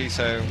patient's day,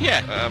 so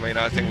I mean,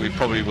 I think we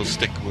probably will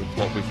stick with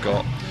what we've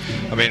got.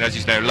 I mean, as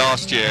you know,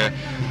 last year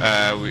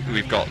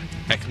we've got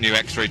new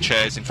X-ray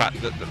chairs. In fact,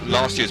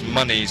 last year's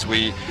monies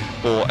we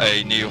bought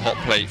a new hot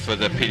plate for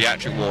the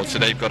paediatric ward, so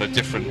they've got a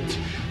different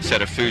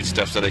set of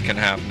foodstuffs that they can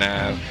have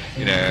now.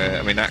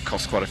 I mean, that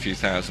costs quite a few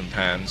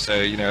 £1,000s. So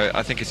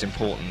I think it's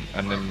important.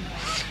 And then,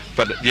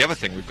 but the other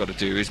thing we've got to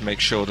do is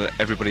make sure that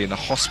everybody in the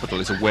hospital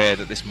is aware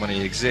that this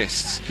money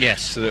exists.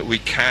 Yes. So that we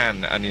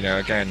can, and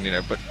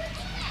again, but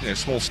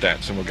small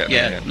steps, and we'll get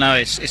there. Yeah. No,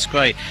 it's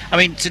great. I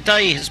mean,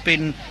 today has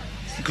been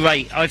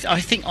great. I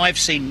think I've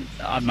seen,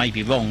 I may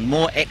be wrong,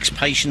 more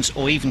ex-patients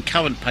or even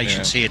current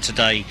patients here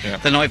today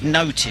than I've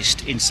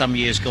noticed in some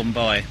years gone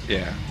by.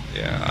 Yeah.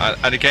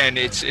 And again,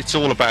 it's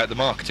all about the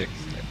marketing.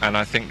 And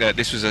I think that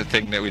this was a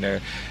thing that we know.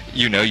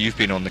 You've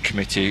been on the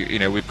committee.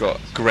 We've got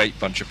a great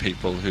bunch of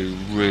people who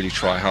really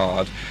try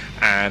hard,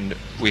 and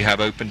we have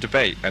open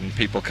debate. And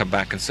people come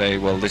back and say,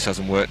 "Well, this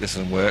hasn't worked. This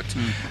hasn't worked."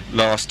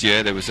 Last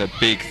year there was a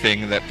big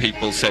thing that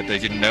people said they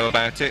didn't know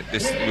about it.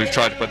 We've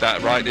tried to put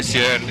that right this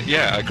year, and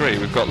I agree.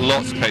 We've got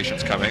lots of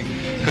patients coming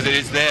because it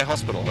is their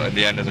hospital at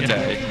the end of the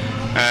day.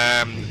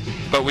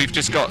 But we've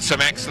just got some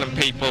excellent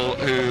people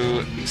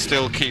who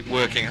still keep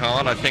working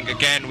hard. I think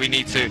again we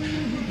need to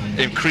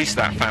increase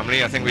that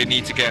family. I think we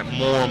need to get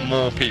more and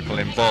more people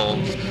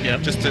involved,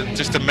 just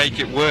to make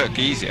it work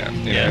easier.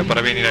 But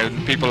I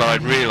mean, people that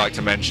I'd really like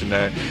to mention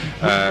there,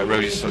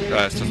 Rosie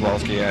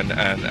Stoswalski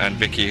and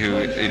Vicky,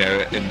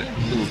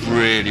 who've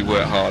really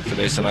worked hard for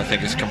this, and I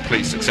think it's a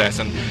complete success.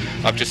 And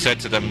I've just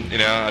said to them,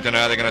 I don't know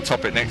how they're going to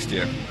top it next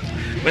year.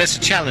 Well, it's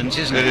a challenge,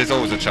 isn't it? It is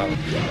always a challenge.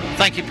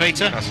 Thank you,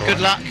 Peter. Good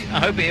luck. I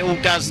hope it all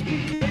does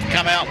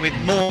come out with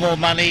more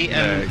money.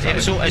 And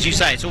it's all, as you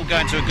say, it's all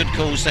going to a good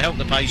cause to help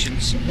the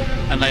patients,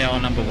 and they are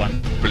number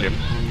one. Brilliant.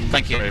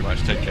 Thank you very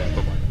much. Take care.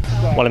 Bye-bye.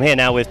 Well, I'm here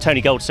now with Tony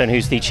Goldstone,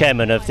 who's the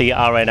chairman of the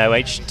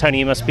RNOH. Tony,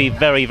 you must be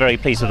very, very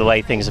pleased with the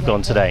way things have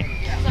gone today.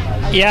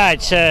 Yeah,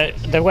 it's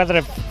the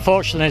weather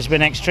fortunately has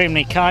been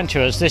extremely kind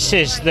to us. This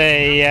is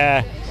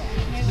the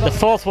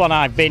fourth one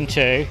I've been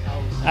to,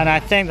 and I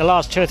think the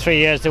last 2 or 3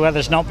 years the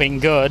weather's not been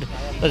good.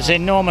 There's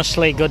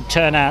enormously good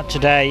turnout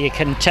today. You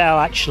can tell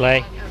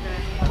actually,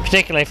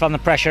 particularly from the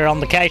pressure on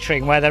the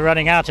catering where they're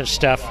running out of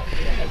stuff,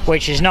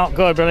 which is not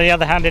good, but on the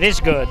other hand it is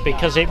good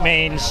because it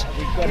means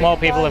more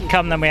people have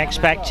come than we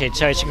expected,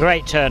 so it's a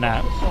great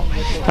turnout.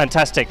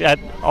 Fantastic.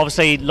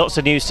 Obviously lots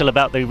of news still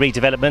about the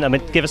redevelopment. I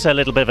mean, give us a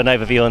little bit of an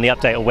overview on the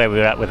update of where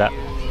we're at with that.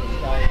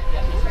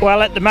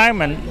 Well, at the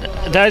moment,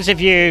 those of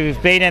you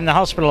who've been in the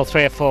hospital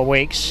 3 or 4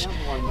 weeks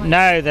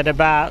know that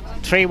about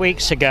 3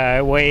 weeks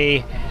ago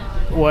we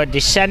were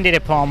descended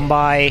upon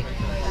by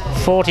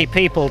 40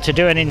 people to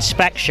do an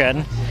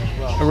inspection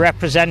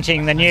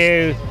representing the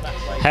new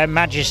Her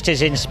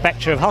Majesty's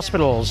Inspector of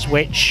Hospitals,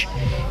 which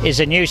is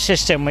a new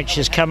system which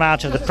has come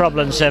out of the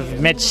problems of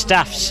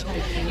mid-staffs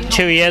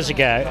 2 years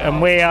ago,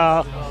 and we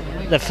are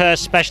the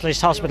first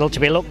specialist hospital to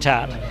be looked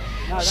at.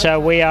 So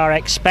we are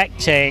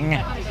expecting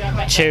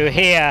to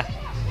hear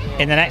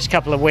in the next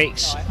couple of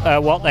weeks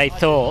what they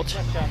thought,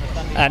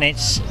 and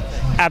it's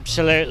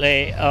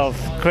absolutely of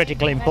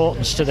critical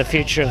importance to the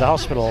future of the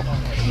hospital.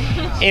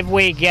 If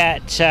we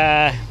get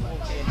a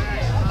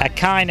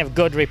kind of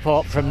good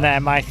report from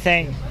them, I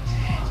think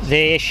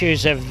the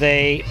issues of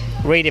the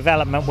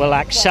redevelopment will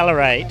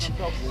accelerate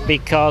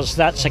because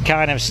that's a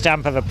kind of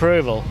stamp of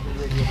approval.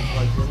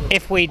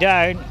 If we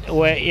don't,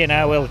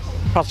 we'll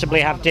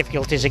possibly have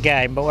difficulties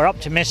again, but we're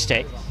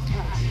optimistic.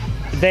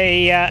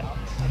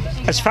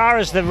 As far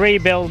as the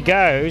rebuild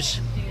goes,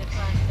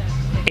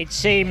 it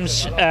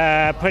seems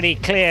pretty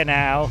clear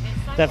now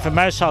that for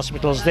most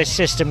hospitals this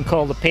system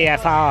called the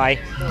PFI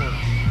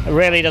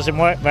really doesn't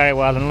work very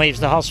well and leaves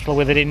the hospital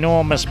with an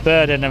enormous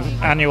burden of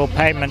annual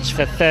payments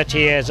for 30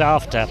 years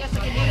after.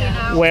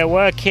 We're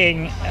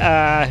working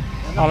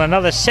on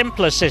another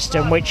simpler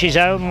system which is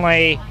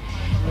only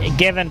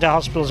given to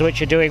hospitals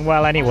which are doing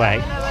well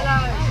anyway.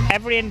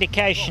 Every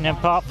indication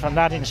apart from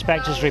that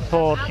inspector's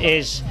report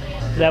is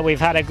that we've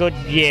had a good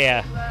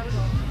year.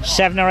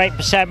 7 or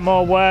 8%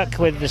 more work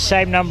with the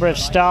same number of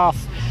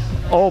staff,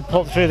 all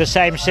put through the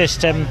same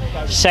system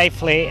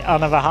safely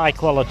and of a high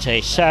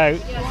quality. So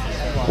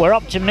we're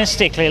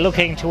optimistically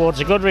looking towards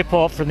a good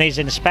report from these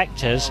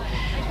inspectors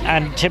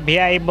and to be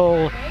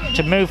able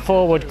to move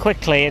forward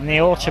quickly in the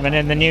autumn and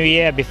in the new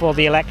year before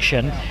the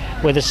election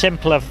with a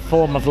simpler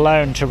form of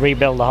loan to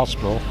rebuild the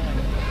hospital.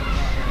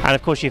 And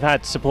of course you've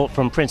had support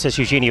from Princess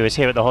Eugenie, who was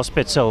here at the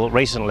hospital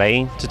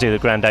recently to do the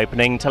grand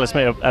opening. Tell us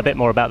a bit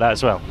more about that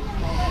as well.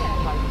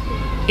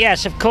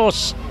 Yes, of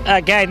course,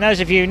 again, those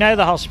of you who know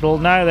the hospital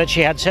know that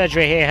she had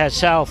surgery here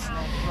herself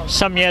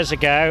some years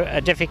ago,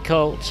 a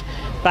difficult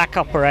back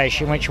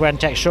operation which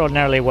went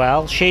extraordinarily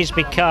well. She's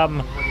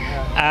become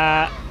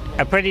a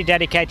pretty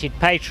dedicated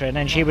patron,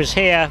 and she was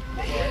here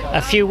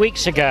a few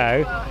weeks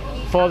ago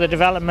for the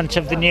development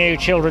of the new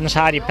Children's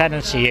High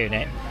Dependency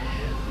Unit.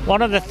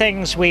 One of the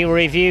things we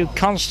review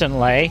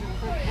constantly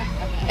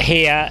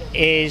here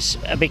is,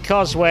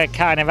 because we're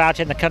kind of out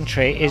in the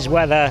country, is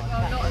whether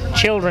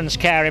children's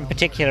care in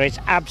particular is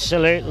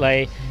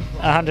absolutely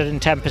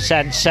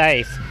 110%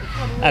 safe.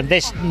 And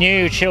this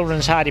new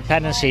Children's High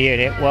Dependency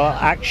Unit will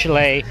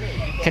actually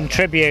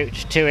contribute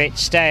to it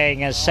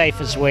staying as safe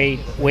as we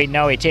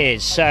know it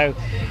is. So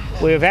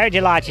we were very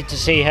delighted to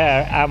see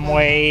her, and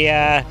we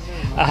are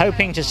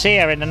hoping to see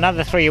her in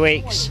another 3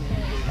 weeks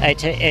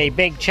at a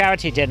big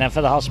charity dinner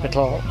for the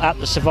hospital at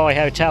the Savoy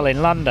Hotel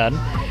in London,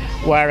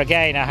 where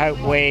again I hope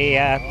we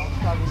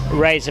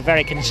raise a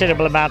very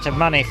considerable amount of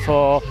money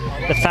for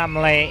the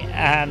family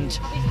and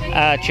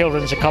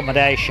children's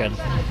accommodation.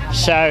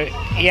 So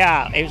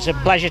yeah, it was a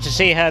pleasure to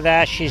see her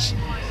there. She's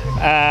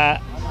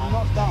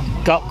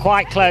got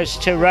quite close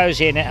to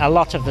Rosie and a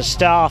lot of the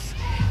staff,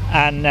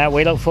 and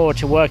we look forward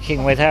to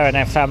working with her and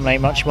her family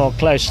much more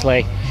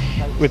closely,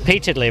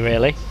 repeatedly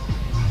really.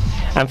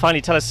 And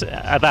finally, tell us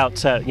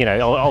about,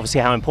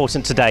 obviously how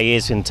important today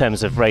is in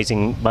terms of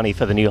raising money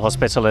for the new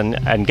hospital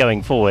and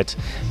going forward.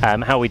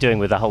 How are we doing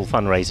with the whole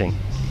fundraising?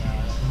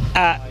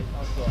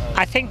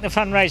 I think the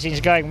fundraising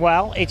is going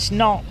well. It's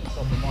not,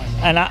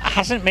 and it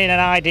hasn't been an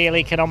ideal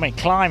economic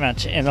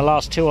climate in the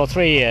last 2 or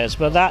 3 years,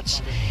 but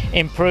that's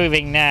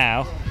improving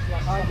now.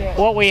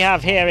 What we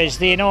have here is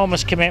the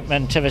enormous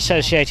commitment of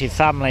associated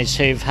families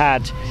who've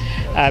had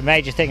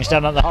major things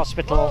done at the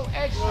hospital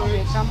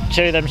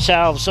to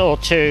themselves or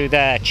to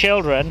their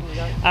children,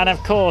 and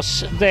of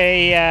course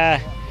the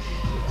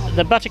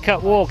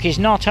Buttercup Walk is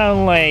not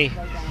only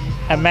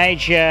a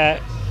major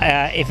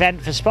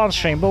event for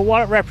sponsoring, but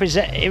what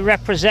it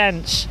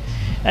represents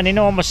an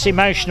enormous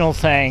emotional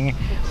thing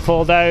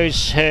for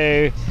those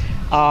who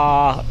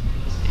are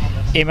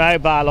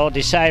immobile or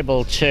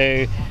disabled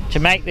to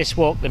make this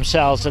walk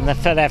themselves, and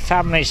for their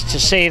families to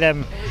see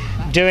them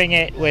doing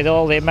it with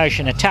all the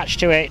emotion attached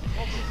to it,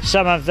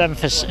 some of them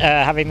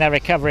having their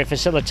recovery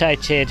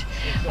facilitated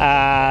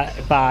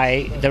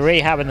by the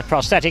rehab and the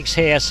prosthetics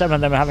here, some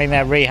of them having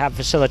their rehab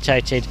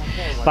facilitated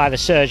by the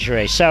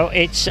surgery. So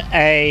it's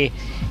a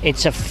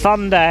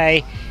fun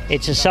day,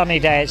 it's a sunny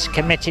day, it's a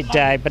committed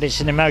day, but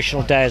it's an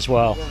emotional day as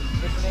well.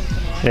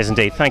 It is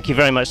indeed. Thank you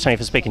very much, Tony,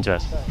 for speaking to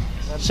us.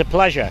 It's a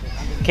pleasure.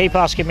 Keep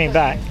asking me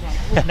back.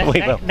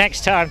 We will.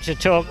 Next time to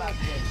talk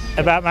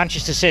about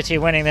Manchester City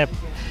winning the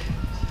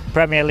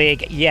Premier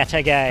League yet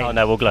again. Oh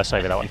no, we'll gloss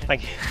over that one.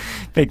 Thank you.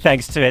 Big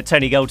thanks to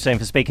Tony Goldstone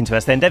for speaking to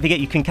us then. Don't forget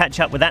you can catch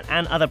up with that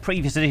and other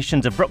previous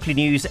editions of Brockley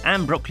News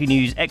and Brockley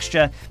News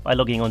Extra by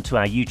logging on to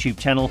our YouTube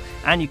channel,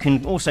 and you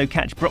can also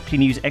catch Brockley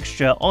News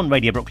Extra on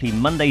Radio Brockley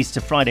Mondays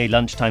to Friday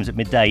lunchtimes at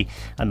midday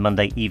and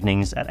Monday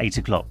evenings at 8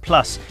 o'clock.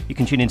 Plus, you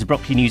can tune into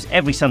Brockley News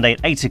every Sunday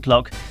at 8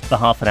 o'clock for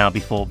half an hour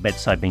before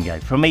bedside bingo.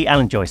 From me,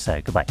 Alan Joyce,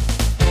 goodbye.